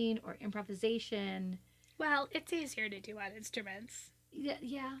composing or improvisation, well, it's easier to do on instruments.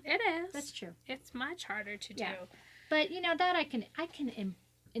 yeah, It is. that's true. It's much harder to do. Yeah. But that I can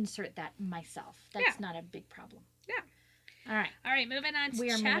insert that myself. That's not a big problem. Yeah. All right. All right, moving on to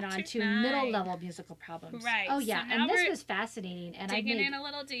We are moving on to 9. middle level musical problems. Right. Oh yeah, So now and this we're was fascinating, and digging in a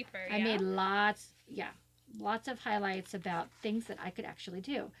little deeper. I made lots of highlights about things that I could actually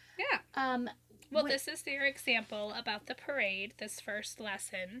do. Yeah. Well, Wh- this is your example about the parade, this first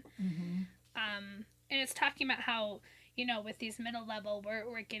lesson. Mhm. And it's talking about how, with these middle level,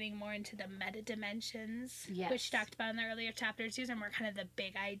 we're getting more into the meta dimensions, Yes. which you talked about in the earlier chapters. These are more kind of the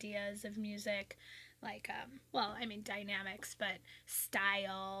big ideas of music, like, dynamics, but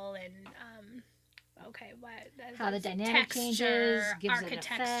style and, How the dynamic texture, changes, gives it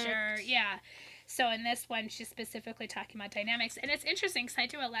architecture, effect. yeah. So in this one, she's specifically talking about dynamics, and it's interesting because I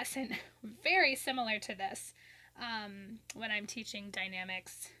do a lesson very similar to this when I'm teaching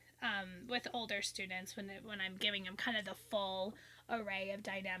dynamics with older students, when I'm giving them kind of the full array of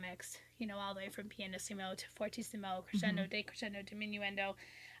dynamics, all the way from pianissimo to fortissimo, crescendo, decrescendo, diminuendo.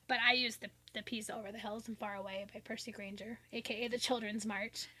 But I use the piece Over the Hills and Far Away by Percy Grainger, aka the Children's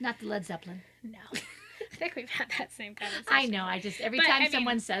March. Not the Led Zeppelin. No. I think we've had that same conversation. I know. I just every time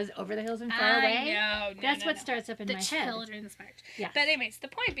someone says "Over the Hills and Far Away," that's what starts up in my head. The Children's March. Yes. But anyways, the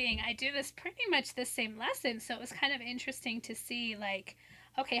point being, I do this pretty much the same lesson, so it was kind of interesting to see, like,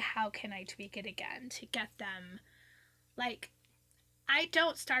 okay, how can I tweak it again to get them, like, I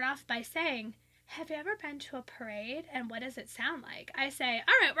don't start off by saying, have you ever been to a parade and what does it sound like? I say,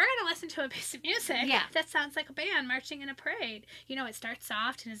 all right, we're going to listen to a piece of music that sounds like a band marching in a parade. It starts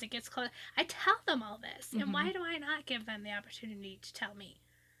soft, and as it gets close, I tell them all this. And why do I not give them the opportunity to tell me?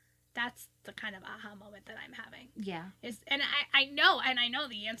 That's the kind of aha moment that I'm having. Yeah. And I know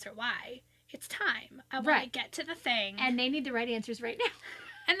the answer why. It's time. I want to get to the thing. And they need the right answers right now.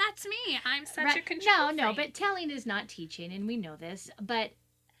 And that's me. I'm such a control No, freak. but telling is not teaching, and we know this. But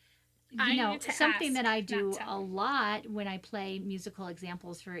I need to something ask, that I do not tell. a lot when I play musical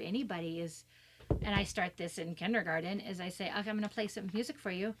examples for anybody is, and I start this in kindergarten, is I say, okay, I'm going to play some music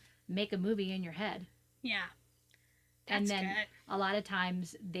for you. Make a movie in your head. Yeah. And That's then good. a lot of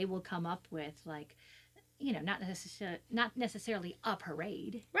times they will come up with, like, not necessarily a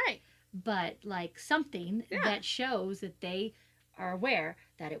parade, Right. but like something that shows that they are aware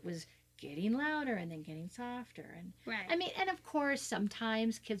that it was getting louder and then getting softer. And Right. I mean, and of course,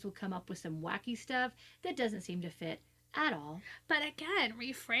 sometimes kids will come up with some wacky stuff that doesn't seem to fit at all. But again,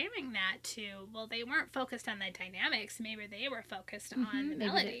 reframing that to, well, they weren't focused on the dynamics. Maybe they were focused on the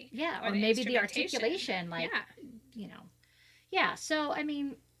melody. Or the maybe the instrumentation. articulation, like, Yeah, so, I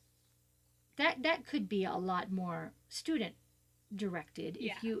mean, that could be a lot more student directed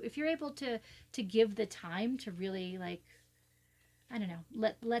if you're able to give the time to really, like, I don't know,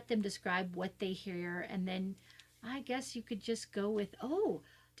 let them describe what they hear, and then I guess you could just go with, oh,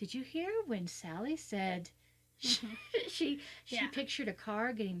 did you hear when Sally said she pictured a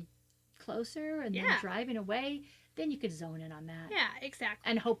car getting closer and then driving away? Then you could zone in on that. Yeah, exactly.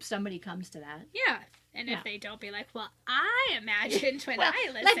 And hope somebody comes to that. Yeah. And if they don't, be like, well, I imagined when I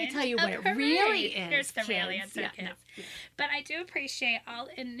listened. Let me tell you what it really is. Here's the real kids. answer, kids. No. But I do appreciate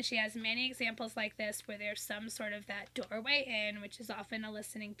and she has many examples like this where there's some sort of that doorway in, which is often a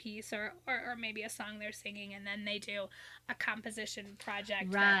listening piece or maybe a song they're singing, and then they do a composition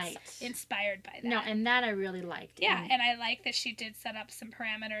project that's inspired by that. No, and that I really liked. Yeah, and I like that she did set up some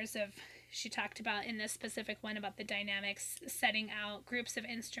parameters of, she talked about in this specific one about the dynamics, setting out groups of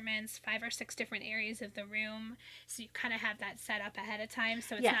instruments, 5 or 6 different areas of the room. So you kind of have that set up ahead of time.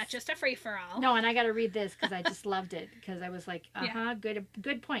 So it's not just a free-for-all. No, and I got to read this because I just loved it. Because I was like,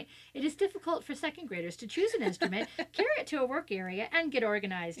 good point. It is difficult for second graders to choose an instrument, carry it to a work area, and get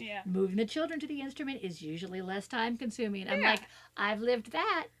organized. Yeah. Moving the children to the instrument is usually less time consuming. I'm like, I've lived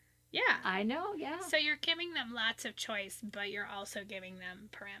that. Yeah. I know, yeah. So you're giving them lots of choice, but you're also giving them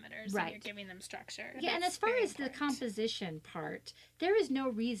parameters. Right. And you're giving them structure. Yeah, and as far as the composition part, there is no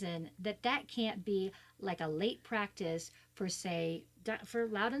reason that can't be like a late practice for, say, for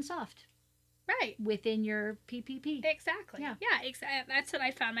loud and soft. Right. within your PPP. Exactly. Yeah. Yeah. Exactly. That's what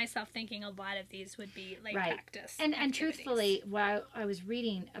I found myself thinking. A lot of these would be like Right. practice And activities. truthfully, while I was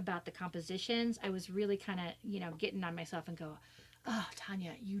reading about the compositions, I was really kind of, getting on myself and go, oh,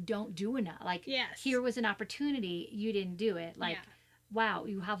 Tanya, you don't do enough. Like, Yes. here was an opportunity, you didn't do it. Like, Yeah. wow,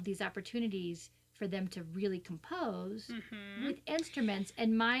 you have these opportunities for them to really compose Mm-hmm. with instruments.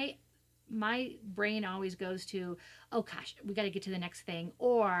 And my brain always goes to, oh gosh, we got to get to the next thing,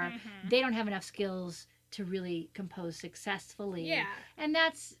 or Mm-hmm. they don't have enough skills to really compose successfully. Yeah. And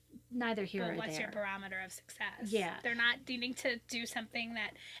that's neither here But or what's there. your barometer of success? Yeah. They're not needing to do something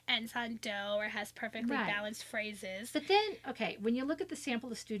that ends on do or has perfectly Right. balanced phrases. But then, okay, when you look at the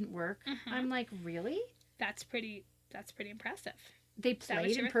sample of student work, Mhm. I'm like, really? That's pretty impressive. They that what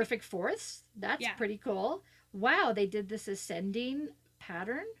played you in were perfect fourths? That's Yeah. pretty cool. Wow, they did this ascending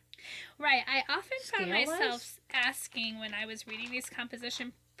pattern? Right. I often found Scale-wise? myself asking when I was reading these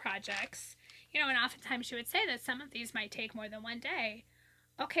composition projects, and oftentimes you would say that some of these might take more than one day.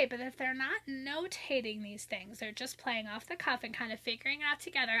 Okay, but if they're not notating these things, they're just playing off the cuff and kind of figuring it out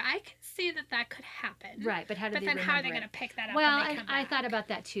together, I can see that could happen. Right, but how do But they then how are they remember going it? to pick that up Well, when they come I back? thought about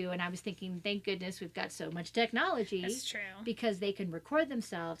that too, and I was thinking, thank goodness we've got so much technology That's true. because they can record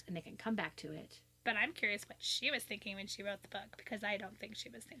themselves and they can come back to it. But I'm curious what she was thinking when she wrote the book, because I don't think she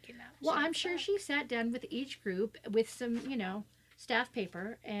was thinking that. Well, I'm sure she sat down with each group with some, staff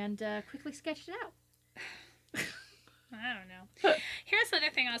paper and quickly sketched it out. I don't know. Here's the other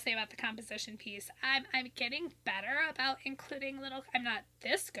thing I'll say about the composition piece. I'm getting better about including little. I'm not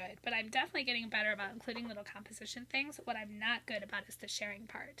this good, but I'm definitely getting better about including little composition things. What I'm not good about is the sharing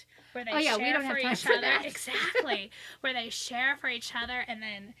part, where they share we don't for have time each for other. that. Exactly, where they share for each other, and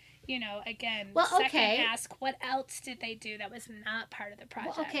then again, Well, second okay. ask what else did they do that was not part of the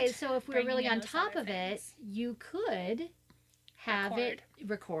project. Well, okay, so if we're Bringing really in on those top other of it, things. you could have it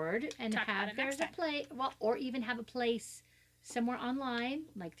record and Talk about have it next there's a time. play, or even have a place somewhere online,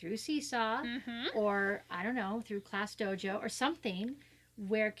 like through Seesaw, Mm-hmm. or I don't know, through Class Dojo or something,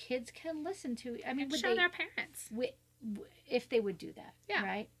 where kids can listen to. I mean, And would show they, their parents. if they would do that, Yeah.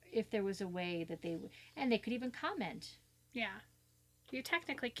 right? If there was a way that they would, and they could even comment. Yeah. You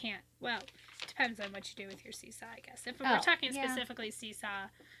technically can't. Well, it depends on what you do with your Seesaw, I guess. If Oh, we're talking yeah. specifically Seesaw,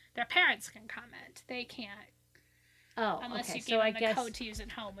 their parents can comment. They can't, Oh, unless okay. you So give I them guess. the code to use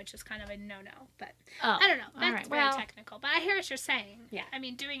at home, which is kind of a no-no. But Oh, I don't know. all That's right. very Well, technical. But I hear what you're saying. Yeah. I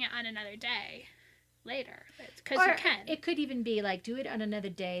mean, doing it on another day later. Because or you can. it could even be like do it on another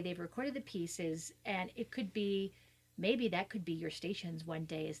day. They've recorded the pieces, and it could be maybe that could be your stations one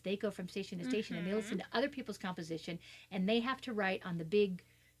day as they go from station to station and they Mhm. listen to other people's composition, and they have to write on the big,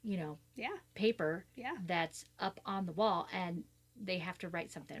 Yeah. paper Yeah. that's up on the wall, and they have to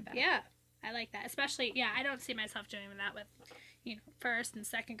write something about it. Yeah. I like that. Especially, I don't see myself doing that with, first and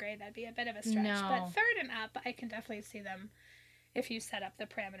second grade. That'd be a bit of a stretch. No. But third and up, I can definitely see them if you set up the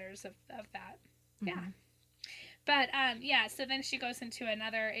parameters of that. Yeah. Mhm. But, so then she goes into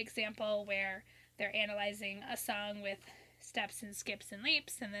another example where they're analyzing a song with steps and skips and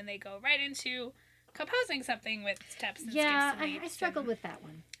leaps, and then they go right into composing something with steps and Yeah, skips and leaps. I struggled and with that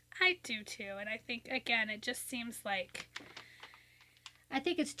one. I do too, and I think, again, it just seems like I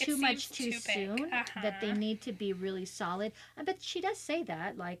think it's too seems much too too big. soon that they Uh-huh. need to be really solid. I bet she does say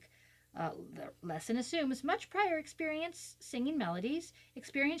that, like, the lesson assumes much prior experience singing melodies,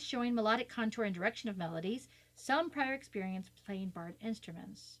 experience showing melodic contour and direction of melodies, some prior experience playing barred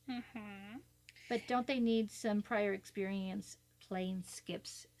instruments. Mm-hmm. But don't they need some prior experience playing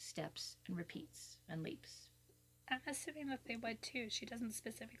skips, steps, and repeats and leaps? I'm assuming that they would too. She doesn't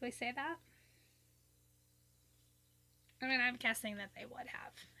specifically say that. I mean, I'm guessing that they would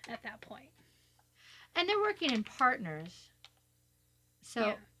have at that point. And they're working in partners. So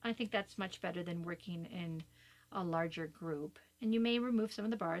Yeah. I think that's much better than working in a larger group. And you may remove some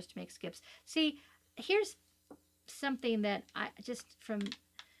of the bars to make skips. See, here's something that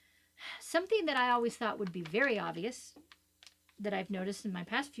something that I always thought would be very obvious that I've noticed in my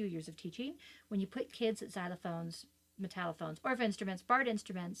past few years of teaching. When you put kids at xylophones, metallophones, or instruments, barred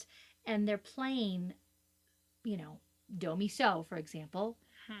instruments, and they're playing, do mi so, for example,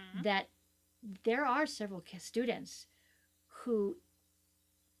 Hmm. that there are several students who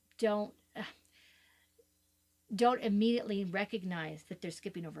don't immediately recognize that they're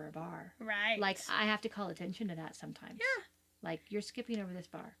skipping over a bar. Right. Like, I have to call attention to that sometimes. Yeah. Like, you're skipping over this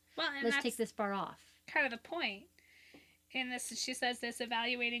bar. Well, and Let's that's take this bar off. kind of the point. In this, she says this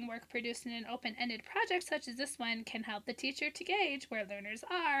evaluating work produced in an open-ended project such as this one can help the teacher to gauge where learners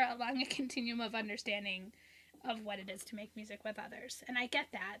are along a continuum of understanding of what it is to make music with others. And I get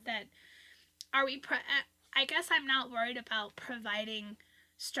that. That are we? I guess I'm not worried about providing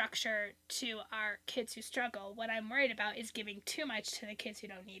structure to our kids who struggle. What I'm worried about is giving too much to the kids who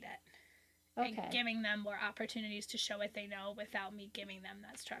don't need it. Okay. And giving them more opportunities to show what they know without me giving them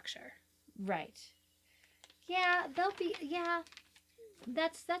that structure. Right. Yeah, they'll be. Yeah,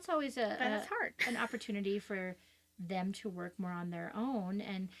 that's always But it's hard. an opportunity for them to work more on their own.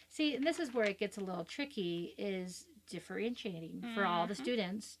 And see, and this is where it gets a little tricky, is differentiating for all the Mhm.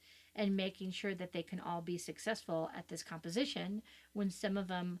 students and making sure that they can all be successful at this composition when some of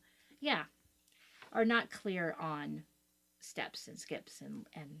them, yeah, are not clear on steps and skips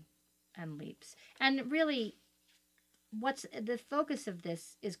and leaps. And really, what's the focus of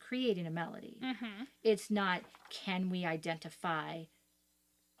this is creating a melody. Mm-hmm. It's not, can we identify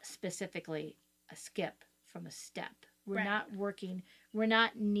specifically a skip from a step. Right. We're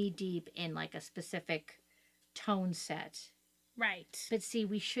not knee deep in like a specific tone set. Right. But see,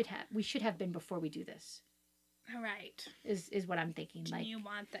 we should have been before we do this. Right. Is what I'm thinking. Like, you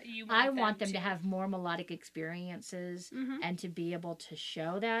want that. I want them to have more melodic experiences Mm-hmm. and to be able to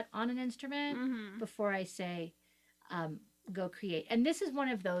show that on an instrument Mm-hmm. before I say, go create. And this is one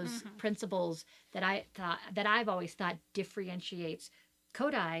of those Mhm. principles that I've always thought differentiates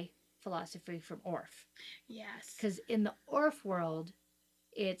Kodai philosophy from Orff. Yes. Because in the Orff world,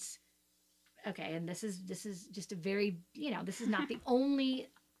 it's okay, and this is just a very, this is not the only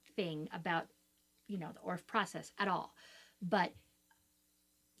thing about the Orff process at all, but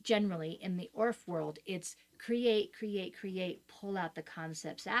generally in the Orff world, it's create, pull out the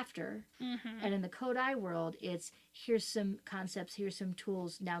concepts after. Mm-hmm. And in the Kodai world, it's here's some concepts, here's some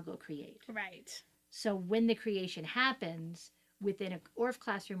tools, now go create. Right. So when the creation happens within an Orff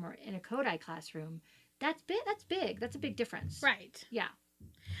classroom or in a Kodai classroom, that's big. That's a big difference. Right. Yeah.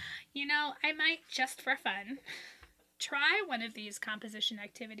 I might, just for fun, try one of these composition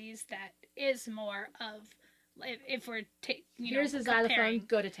activities that is more of, if we're Here's a comparing. xylophone,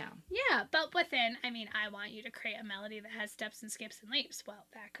 go to town. Yeah, but within, I want you to create a melody that has steps and skips and leaps. Well,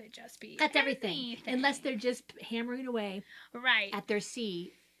 that could just be That's everything. anything. Unless they're just hammering away right at their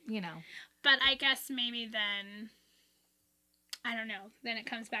C, But I guess maybe then, I don't know. Then it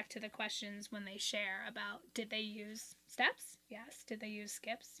comes back to the questions when they share about, did they use steps? Yes. Did they use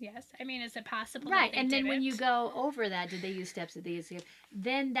skips? Yes. Is it possible? Right. That they And then when didn't? you go over that, did they use steps? Did they use skips?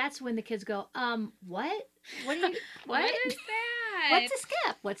 Then that's when the kids go, what? What are you, what? What is that? What's a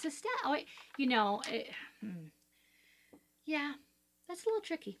skip? What's a step? Oh, yeah, that's a little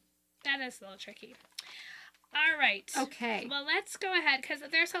tricky. That is a little tricky. All right. Okay. Well, let's go ahead, because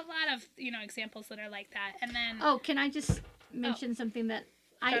there's a lot of examples that are like that, and then Oh, can I just mention something that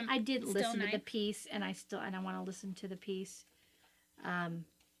From I did Still listen to the Night? piece, and I want to listen to the piece.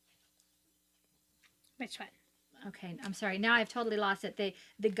 Which one? Okay, I'm sorry. Now I've totally lost it.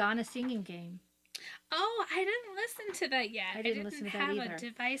 The Ghana singing game. Oh, I didn't listen to that yet. I didn't listen to that have either. a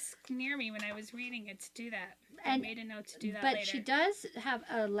device near me when I was reading it to do that. I And- made a note to do that But later. she does have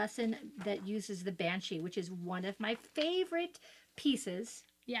a lesson that uses the banshee, which is one of my favorite pieces,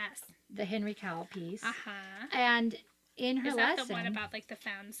 Yes. the Henry Cowell piece. Uh-huh. And in her Is that lesson, the one about the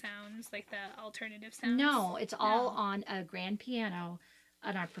found sounds, like the alternative sounds? no, it's all No. on a grand piano,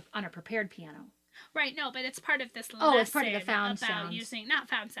 on a prepared piano. Right, no, but it's part of this lesson. Oh, it's part of the found about sounds. using not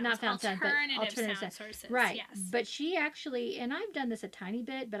found sounds, Not found sounds, but alternative alternative sound sounds. sources. Right. Yes. But she actually, and I've done this a tiny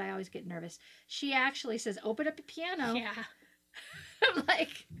bit, but I always get nervous. She actually says, open up a piano. Yeah. I'm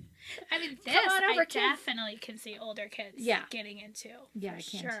like, This on over, I kids. definitely can see older kids Yeah. getting into. yeah, for I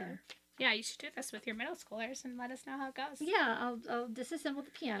can sure. too. Yeah, you should do this with your middle schoolers and let us know how it goes. Yeah, I'll disassemble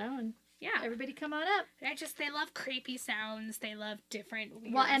the piano and Yeah. everybody come on up. They love creepy sounds. They love different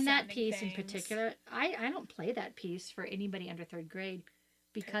weird Well, and that sounding piece in things. particular, I don't play that piece for anybody under third grade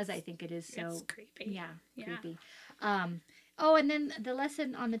because I think it is so It's creepy. yeah, Yeah. creepy. Oh, and then the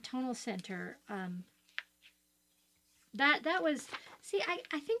lesson on the tonal center. That was, see,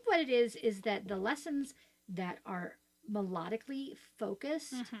 I think what it is that the lessons that are melodically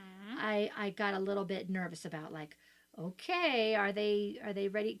focused, Mhm. I got a little bit nervous about, like, okay, are they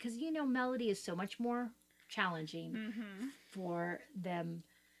ready? Because melody is so much more challenging Mhm. for them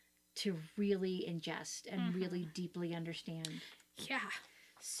to really ingest and really deeply understand. Yeah.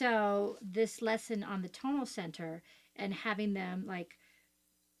 So this lesson on the tonal center and having them like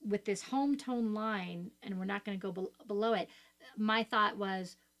with this home tone line, and we're not going to go below it. My thought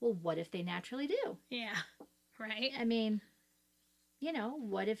was, well, what if they naturally do? Yeah. Right. I mean,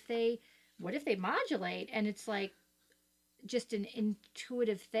 what if they modulate and it's like just an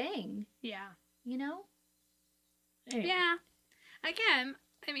intuitive thing, Yeah. Anyway. Yeah. Again,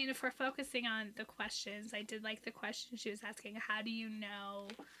 if we're focusing on the questions, I did like the question she was asking. How do you know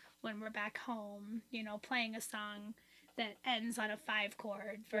when we're back home, playing a song that ends on a 5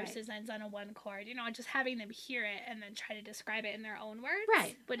 chord versus ends on a 1 chord. You know, just having them hear it and then try to describe it in their own words.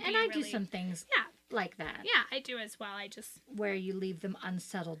 Right. Would And be I really, do some things yeah, like that. yeah, I do as well. I just, where you leave them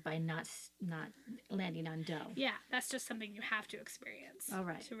unsettled by not landing on dough. yeah, that's just something you have to experience. All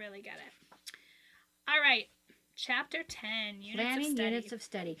right. To really get it. All right. Chapter 10, units Planning of study. units of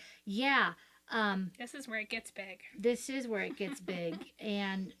study. Yeah. This is where it gets big. This is where it gets big,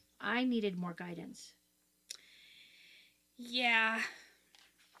 and I needed more guidance. Yeah.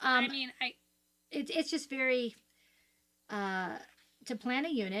 I mean, it's just very to plan a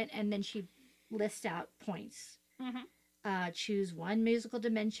unit, and then she lists out points. Choose one musical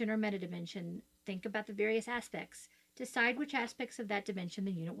dimension or metadimension. Think about the various aspects. Decide which aspects of that dimension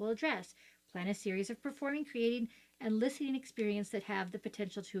the unit will address. Plan a series of performing, creating, and listening experience that have the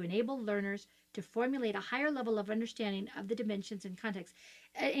potential to enable learners to formulate a higher level of understanding of the dimensions and context.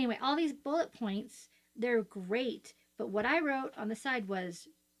 Anyway, all these bullet points, they're great. But what I wrote on the side was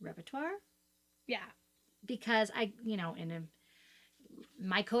repertoire. Yeah. Because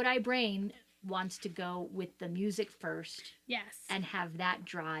my Kodai brain wants to go with the music first. Yes. And have that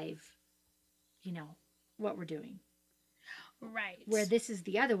drive, what we're doing. Right. Where this is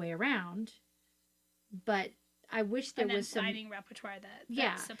the other way around. But I wish there was some finding repertoire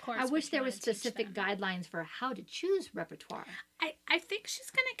that supports. I wish there was specific guidelines for how to choose repertoire. I think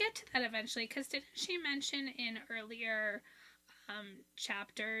she's going to get to that eventually, because didn't she mention in earlier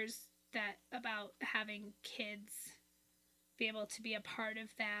chapters that about having kids be able to be a part of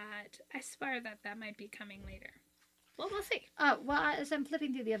that? I swear that might be coming later. Well, we'll see. Well, as I'm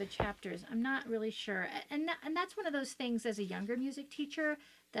flipping through the other chapters, I'm not really sure. And that's one of those things as a younger music teacher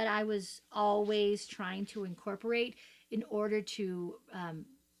that I was always trying to incorporate in order to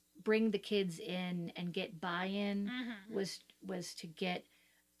bring the kids in and get buy-in, was to get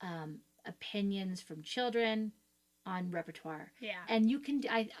opinions from children on repertoire. Yeah. And you can,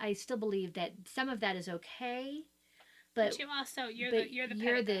 I still believe that some of that is okay. But you also you're the you're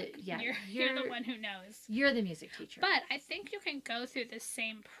the one who knows. You're the music teacher. But I think you can go through the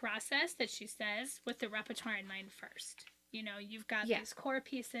same process that she says with the repertoire in mind first. You've got these core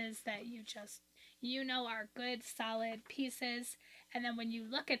pieces that are good, solid pieces, and then when you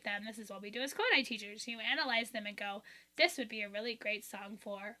look at them, this is what we do as Kodai teachers. You analyze them and go, this would be a really great song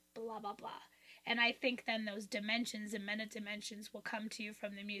for blah blah blah. And I think then those dimensions and meta dimensions will come to you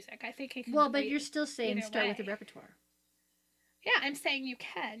from the music. I think it can. Well, but you're still saying start with the repertoire. Yeah, I'm saying you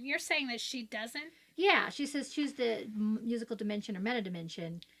can. You're saying that she doesn't? Yeah, she says choose the musical dimension or meta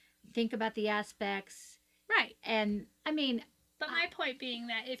dimension. Think about the aspects. Right. And, I mean... But my point being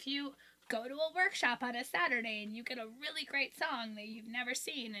that if you go to a workshop on a Saturday and you get a really great song that you've never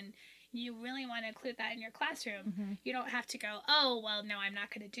seen and you really want to include that in your classroom, you don't have to go, oh, well, no, I'm not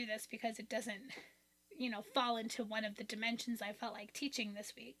going to do this because it doesn't... fall into one of the dimensions I felt like teaching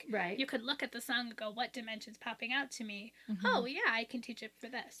this week. Right. You could look at the song and go, what dimension's popping out to me? Oh, yeah, I can teach it for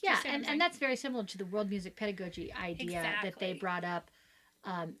this. Yeah, and that's very similar to the world music pedagogy idea that they brought up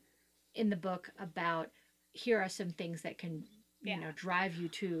in the book about here are some things that can, drive you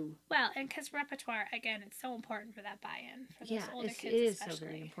to... Well, and because repertoire, again, it's so important for that buy-in for those older kids it is especially. So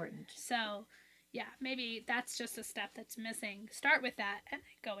very important. So... yeah, maybe that's just a step that's missing. Start with that and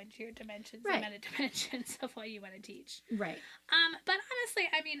then go into your dimensions and meta dimensions of what you want to teach. Right. But honestly,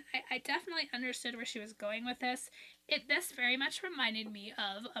 I mean, I definitely understood where she was going with this. This very much reminded me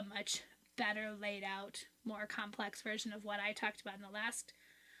of a much better laid out, more complex version of what I talked about in the last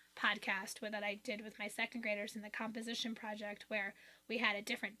podcast that I did with my second graders in the composition project, where we had a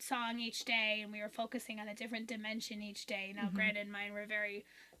different song each day and we were focusing on a different dimension each day. Now, granted, mine were very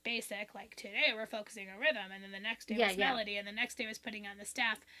basic, like today we're focusing on rhythm, and then the next day was melody, and the next day was putting on the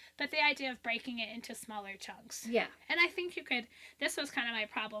staff, but the idea of breaking it into smaller chunks. Yeah. And I think this was kind of my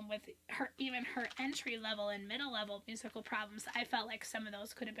problem with her entry level and middle level musical problems. I felt like some of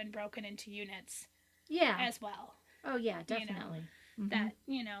those could have been broken into units as well. Oh yeah, definitely. That,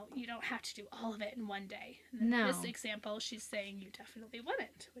 you don't have to do all of it in one day. No. This example, she's saying you definitely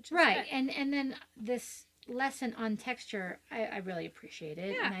wouldn't, which is right. good. And then this lesson on texture, I really appreciate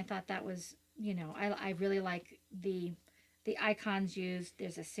it. And I thought that was, I really like the icons used.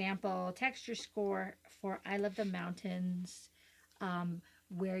 There's a sample texture score for I Love the Mountains,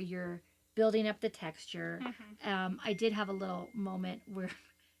 where you're building up the texture. I did have a little moment where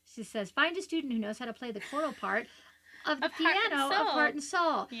she says, find a student who knows how to play the choral part of the piano of Heart and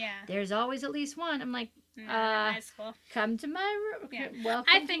Soul. Yeah. There's always at least one. I'm like, Not in Uh, high school. come to my room. Yeah.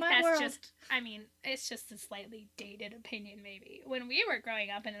 Welcome I to think my that's world. just, I mean, it's just a slightly dated opinion, maybe. When we were growing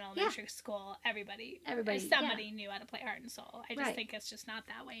up in an Yeah. elementary school, Everybody, somebody yeah. knew how to play Heart and Soul. I just Right. think it's just not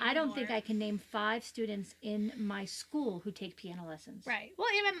that way I anymore. don't think I can name 5 students in my school who take piano lessons. Right.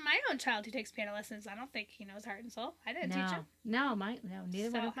 Well, even my own child who takes piano lessons, I don't think he knows Heart and Soul. I didn't teach him. No,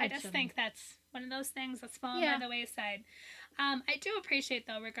 neither one So of my I just children. think that's one of those things that's fallen Yeah. by the wayside. I do appreciate,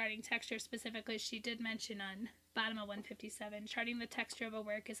 though, regarding texture specifically, she did mention on bottom of 157, charting the texture of a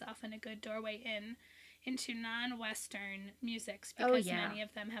work is often a good doorway into non-Western musics Oh, because yeah. many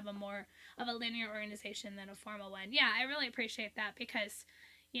of them have a more of a linear organization than a formal one. Yeah, I really appreciate that because,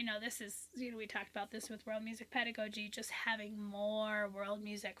 you know, this is, you know, we talked about this with world music pedagogy, just having more world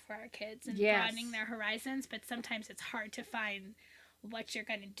music for our kids and Yes. broadening their horizons, but sometimes it's hard to find what you're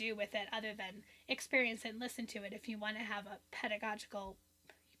going to do with it other than experience it and listen to it if you want to have a pedagogical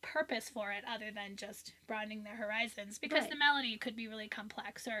purpose for it other than just broadening their horizons, because Right. the melody could be really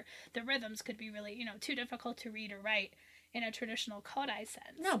complex or the rhythms could be really, you know, too difficult to read or write in a traditional Kodai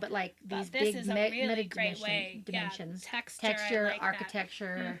sense. No, but like these But this big is a really great way. dimensions, Yeah, texture, I like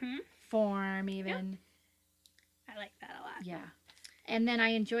architecture, that. form, even. I like that a lot. Yeah. And then I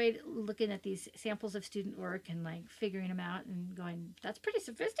enjoyed looking at these samples of student work and like figuring them out and going, that's pretty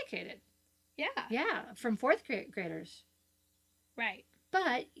sophisticated. Yeah. Yeah, from 4th graders. Right.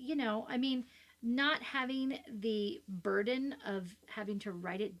 But, you know, I mean, not having the burden of having to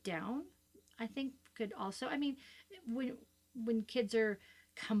write it down, I think could also, I mean, when kids are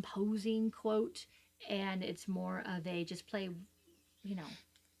composing, quote, and it's more of a just play, you know,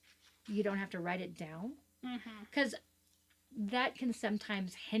 you don't have to write it down. Because that can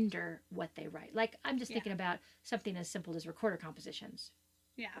sometimes hinder what they write. Like, I'm just thinking about something as simple as recorder compositions.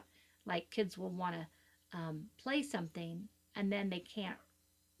 Yeah. Like, kids will want to play something and then they can't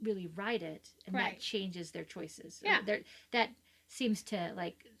really write it, and that changes their choices. Yeah. That seems to,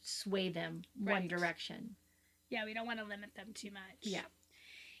 like, sway them one Right. direction. Yeah, we don't want to limit them too much. Yeah.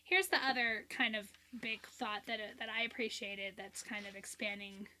 Here's the other kind of big thought that I appreciated that's kind of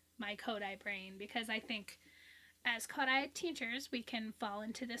expanding my Kodai brain, because I think as Kodai teachers, we can fall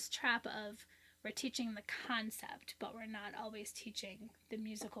into this trap of we're teaching the concept, but we're not always teaching the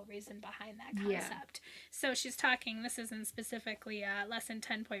musical reason behind that concept. So she's talking, this isn't specifically lesson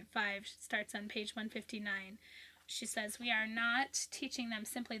 10.5, starts on page 159. She says, we are not teaching them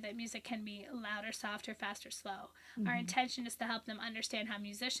simply that music can be loud or soft or fast or slow. Our intention is to help them understand how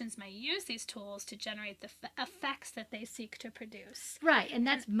musicians might use these tools to generate the effects that they seek to produce. Right, and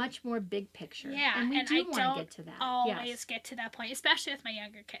that's much more big picture. Yeah, and we do want to get to that. Always get to that point, especially with my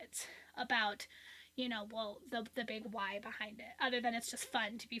younger kids, about, you know, well, the big why behind it, other than it's just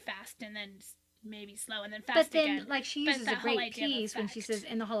fun to be fast and then maybe slow and then fast again. But then, like, she uses a great piece when she says,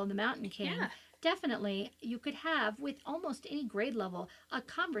 in the Hollow of the Mountain King. Yeah. Definitely, you could have, with almost any grade level, a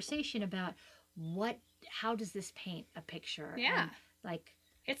conversation about how does this paint a picture? Yeah. And, like,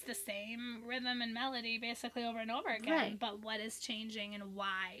 it's the same rhythm and melody basically over and over again, right. But what is changing and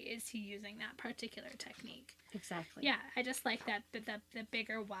why is he using that particular technique? Exactly. Yeah, I just like that, the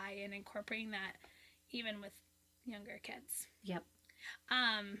bigger why, and incorporating that even with younger kids. Yep.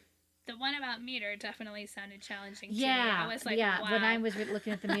 The one about meter definitely sounded challenging to yeah, me. I was like, yeah. wow. When I was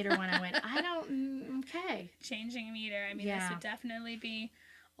looking at the meter one, I went, okay. Changing meter. I mean, this would definitely be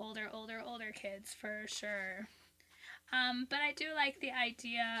older kids for sure. But I do like the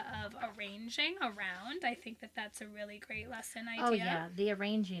idea of arranging around. I think that that's a really great lesson idea. Oh, yeah. The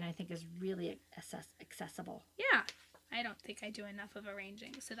arranging, I think, is really accessible. Yeah. I don't think I do enough of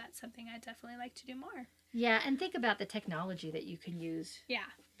arranging, so that's something I'd definitely like to do more. Yeah, and think about the technology that you can use. Yeah.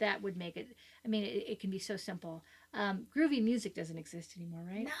 That would make it, I mean, it can be so simple. Groovy music doesn't exist anymore,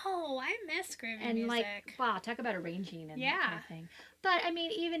 right? No, I miss groovy and music. Like, wow, talk about arranging and that kind of thing. But, I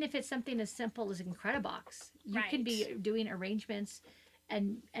mean, even if it's something as simple as Incredibox, you can be doing arrangements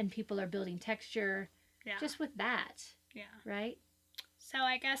and people are building texture just with that. Yeah. Right? So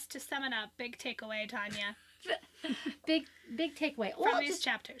I guess to sum it up, big takeaway, Tanya. big takeaway. From these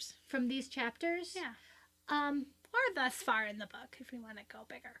chapters. From these chapters? Yeah. Or thus far in the book, if we want to go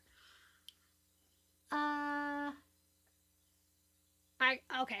bigger. I'll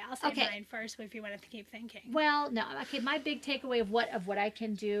say mine first, but if you want to keep thinking. Well, no. Okay, my big takeaway of what I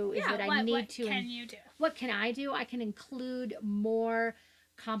can do is that I need to. What can you do? What can I do? I can include more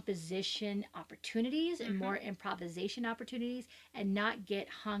composition opportunities and more improvisation opportunities, and not get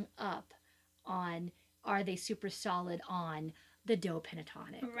hung up on, are they super solid on the do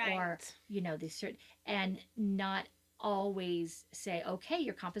pentatonic, or these certain, and not always say, okay,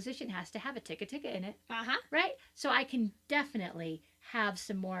 your composition has to have a ticka ticka in it, right? So I can definitely have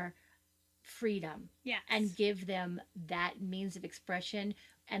some more freedom Yes. and give them that means of expression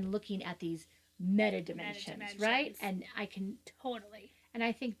and looking at these meta dimensions, right? Meta-dimensions. And I can, Totally. and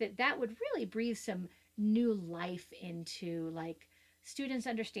I think that that would really breathe some new life into like students'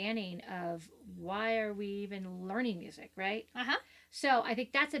 understanding of why are we even learning music, right? Uh-huh. So I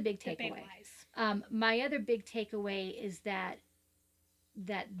think that's a big The big takeaway. wise. My other big takeaway is that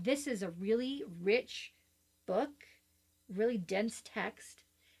this is a really rich book, really dense text,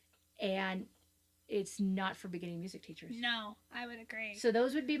 and it's not for beginning music teachers. No, I would agree. So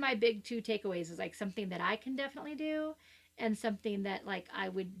those would be my big two takeaways, is like something that I can definitely do and something that like I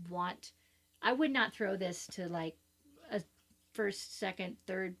would want. I would not throw this to like a first, second,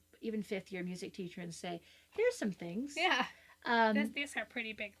 third, even fifth year music teacher and say, here's some things. Yeah. Um, These are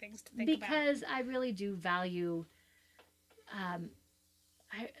pretty big things to think about. because I really do value um,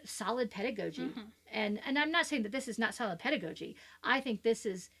 solid pedagogy. Mhm. And I'm not saying that this is not solid pedagogy. I think this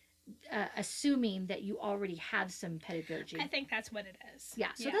is assuming that you already have some pedagogy. I think that's what it is.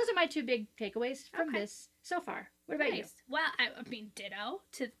 Yeah. So those are my two big takeaways from Okay. this so far. What about you? Nice. Well, I mean, ditto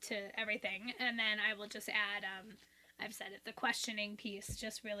to everything. And then I will just add, I've said it, the questioning piece,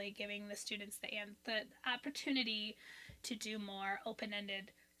 just really giving the students the opportunity to do more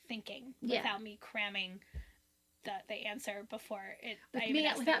open-ended thinking Yeah. without me cramming the answer before With I even me,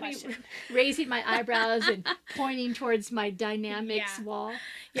 ask the without me question. raising my eyebrows and pointing towards my dynamics Yeah. wall.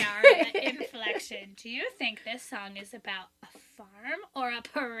 Yeah, or the inflection. Do you think this song is about a farm or a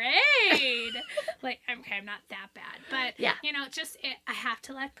parade? Like, okay, I'm not that bad, but Yeah. I have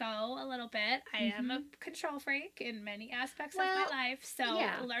to let go a little bit. I am a control freak in many aspects of my life, so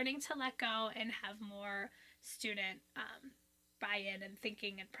yeah. learning to let go and have more student buy-in and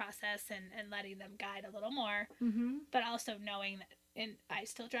thinking and process and letting them guide a little more, Mm-hmm. but also knowing that, and I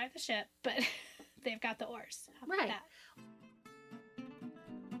still drive the ship, but they've got the oars. How about Right. that?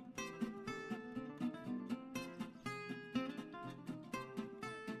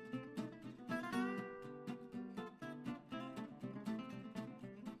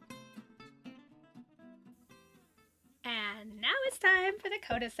 And now it's time for the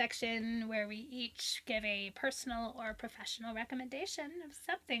CODA section, where we each give a personal or professional recommendation of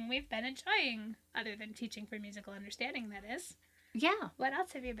something we've been enjoying, other than teaching for musical understanding, that is. Yeah. What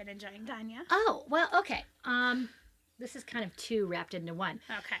else have you been enjoying, Tanya? Oh, well, okay. This is kind of two wrapped into one.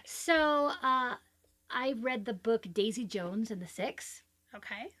 Okay. So, I read the book Daisy Jones and the Six,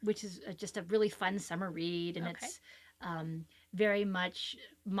 Okay. which is just a really fun summer read, and Okay. it's very much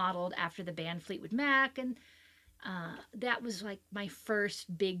modeled after the band Fleetwood Mac, and that was like my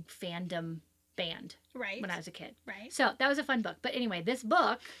first big fandom band Right. when I was a kid. Right. So that was a fun book. But anyway, this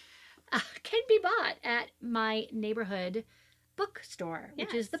book can be bought at my neighborhood bookstore,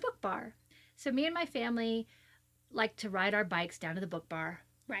 which is the Yes. Book Bar. So me and my family like to ride our bikes down to the Book Bar.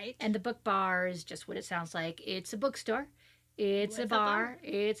 Right. And the Book Bar is just what it sounds like. It's a bookstore. It's With a a bar. bar.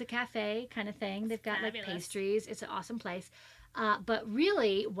 It's a cafe kind of thing. They've got like Fabulous. pastries. It's an awesome place. But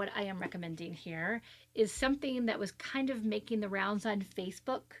really, what I am recommending here is something that was kind of making the rounds on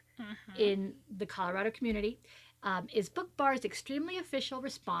Facebook Mhm. in the Colorado community. Is Book Bar's extremely official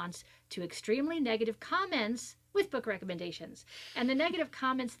response to extremely negative comments with book recommendations. And the negative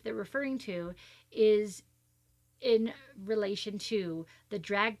comments that they're referring to is in relation to the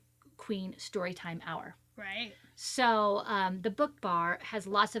Drag Queen Storytime Hour. Right. So the Book Bar has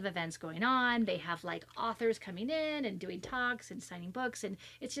lots of events going on. They have like authors coming in and doing talks and signing books, and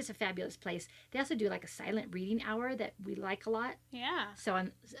it's just a fabulous place. They also do like a silent reading hour that we like a lot. Yeah. So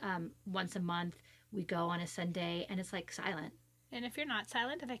on once a month we go on a Sunday, and it's like silent. And if you're not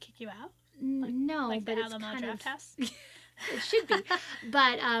silent, do they kick you out? No, Like but the it's Alamo kind Draft of House? it should be,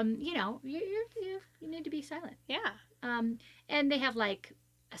 but you need to be silent. Yeah. And they have like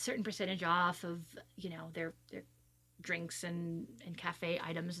a certain percentage off of their drinks and cafe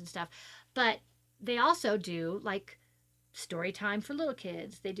items and stuff, but they also do like story time for little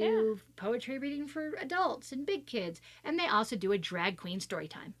kids. They do poetry reading for adults and big kids, and they also do a drag queen story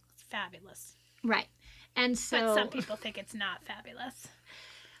time. It's fabulous. Right. And so, But some people think it's not fabulous.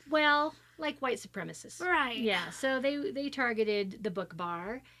 well, like white supremacists. Right. Yeah. So they targeted the Book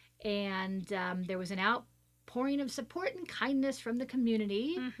Bar, and there was an outpouring of support and kindness from the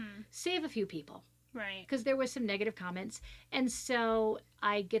community, Mm-hmm. save a few people, Right. because there was some negative comments. And so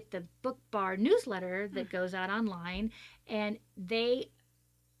I get the Book Bar newsletter that goes out online, and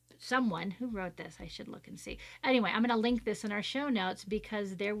someone who wrote this, I should look and see. Anyway, I'm going to link this in our show notes,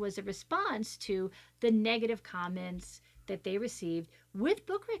 because there was a response to the negative comments that they received with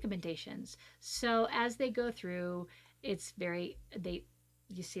book recommendations. So as they go through,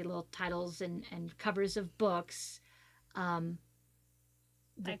 you see little titles and covers of books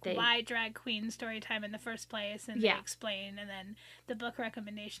like they, why drag queen story time in the first place, and Yeah. they explain, and then the book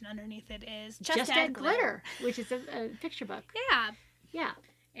recommendation underneath it is just add glitter, which is a picture book. Yeah. Yeah.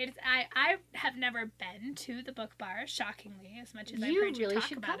 It's I have never been to the book bar, shockingly, as much as I've You heard you really talk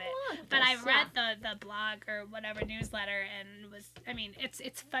should about come it. along with But us, I read the blog or whatever newsletter, and was, I mean,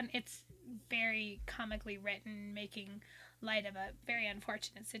 it's fun. It's very comically written, making light of a very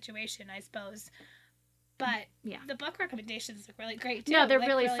unfortunate situation, I suppose. But Yeah. the book recommendations look really great too. No, they're like,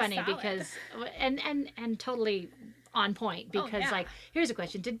 really funny solid. because and totally on point, because yeah. like, here's a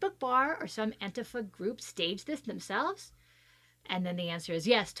question: did Book Bar or some Antifa group stage this themselves? And then the answer is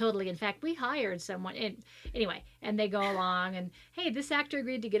yes, totally. In fact, we hired someone. And anyway, and they go along and, hey, this actor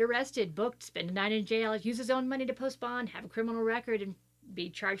agreed to get arrested, booked, spend a night in jail, use his own money to post bond, have a criminal record, and be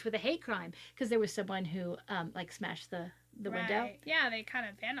charged with a hate crime because there was someone who like smashed the window. Yeah, they kind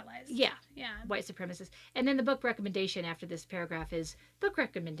of vandalized. Yeah. Yeah. White supremacists. And then the book recommendation after this paragraph is book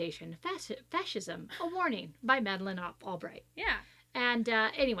recommendation: Fascism, a Warning by Madeleine Albright. Yeah. And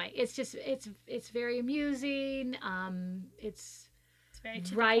anyway, it's just it's very amusing. It's very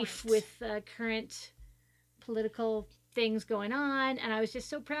rife with current political things going on, and I was just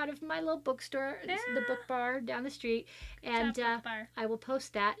so proud of my little bookstore, the Book Bar down the street, and I will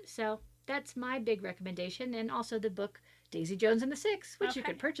post that. So that's my big recommendation, and also the book Daisy Jones and the Six, which you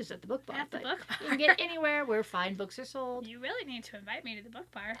could purchase at the Book Bar. At the Book Bar. You can get anywhere where fine books are sold. You really need to invite me to the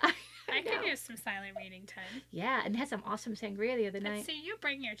Book Bar. I could use some silent reading time. Yeah, and they had some awesome sangria the other night. See, you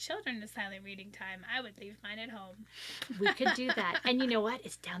bring your children to silent reading time. I would leave mine at home. We could do that. And you know what?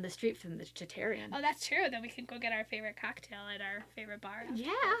 It's down the street from the Chitarian. Oh, that's true. Then we can go get our favorite cocktail at our favorite bar.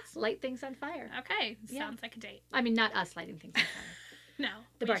 Yeah, light things on fire. Okay, sounds like a date. I mean, not us lighting things on fire. No,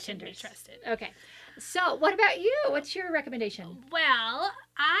 the bartenders. Be trusted. Okay. So, what about you? What's your recommendation? Well,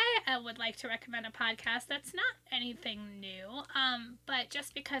 I would like to recommend a podcast that's not anything new, but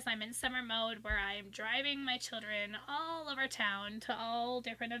just because I'm in summer mode where I'm driving my children all over town to all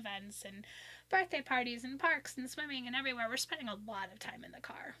different events and birthday parties and parks and swimming and everywhere, we're spending a lot of time in the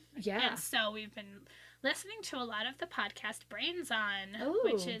car. Yeah. And so we've been listening to a lot of the podcast Brains On, Ooh.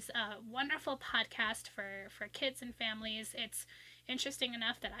 which is a wonderful podcast for kids and families. It's interesting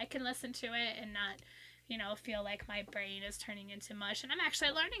enough that I can listen to it and not, feel like my brain is turning into mush. And I'm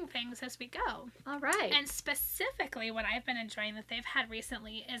actually learning things as we go. All right. And specifically, what I've been enjoying that they've had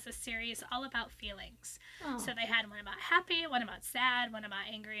recently is a series all about feelings. Oh. So they had one about happy, one about sad, one about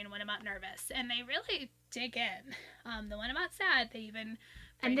angry, and one about nervous. And they really dig in. The one about sad, they even...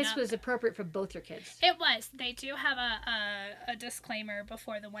 And this was appropriate for both your kids. It was. They do have a disclaimer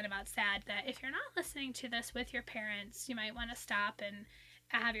before the one about sad that if you're not listening to this with your parents, you might want to stop and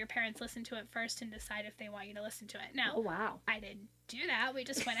have your parents listen to it first and decide if they want you to listen to it. Now, oh, wow. I didn't do that. We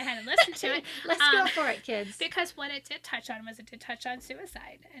just went ahead and listened to it. Let's go for it, kids. Because what it did touch on was it did touch on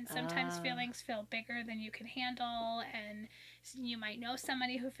suicide. And sometimes feelings feel bigger than you can handle, and you might know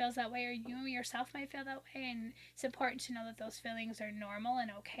somebody who feels that way, or you yourself might feel that way, and it's important to know that those feelings are normal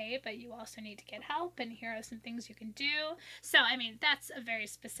and okay, but you also need to get help, and here are some things you can do. So, I mean, that's a very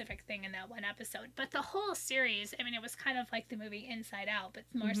specific thing in that one episode. But the whole series, I mean, it was kind of like the movie Inside Out, but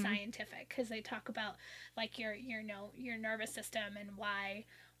more scientific, because they talk about, like, your nervous system and why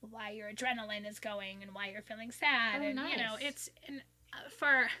your adrenaline is going and why you're feeling sad. And, nice. It's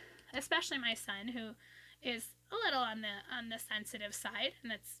for especially my son, who is a little on the sensitive side,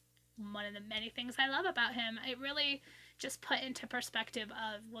 and that's one of the many things I love about him. It really just put into perspective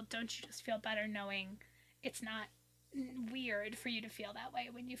of, well, don't you just feel better knowing it's not weird for you to feel that way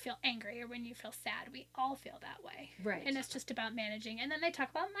when you feel angry or when you feel sad. We all feel that way. Right. And it's just about managing. And then they talk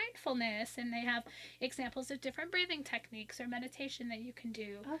about mindfulness, and they have examples of different breathing techniques or meditation that you can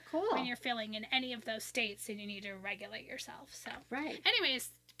do. Oh, cool. When you're feeling in any of those states and you need to regulate yourself. So, right. Anyways,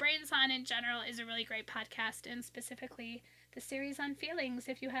 Brains On in general is a really great podcast, and specifically the series on feelings.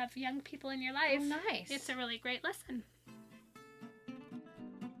 If you have young people in your life, nice. It's a really great listen.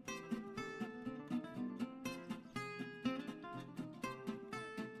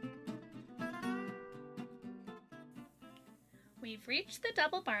 We've reached the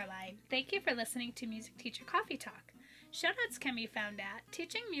double bar line. Thank you for listening to Music Teacher Coffee Talk. Show notes can be found at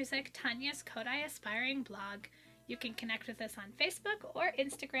Teaching Music, Tanya's Kodai Aspiring blog. You can connect with us on Facebook or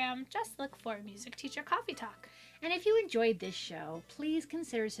Instagram. Just look for Music Teacher Coffee Talk. And if you enjoyed this show, please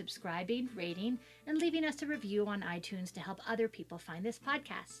consider subscribing, rating, and leaving us a review on iTunes to help other people find this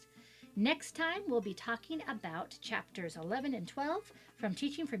podcast. Next time, we'll be talking about chapters 11 and 12 from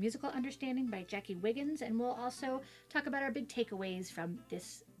Teaching for Musical Understanding by Jackie Wiggins, and we'll also talk about our big takeaways from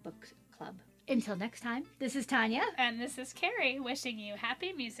this book club. Until next time, this is Tanya. And this is Carrie, wishing you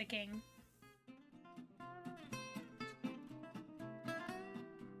happy musicking.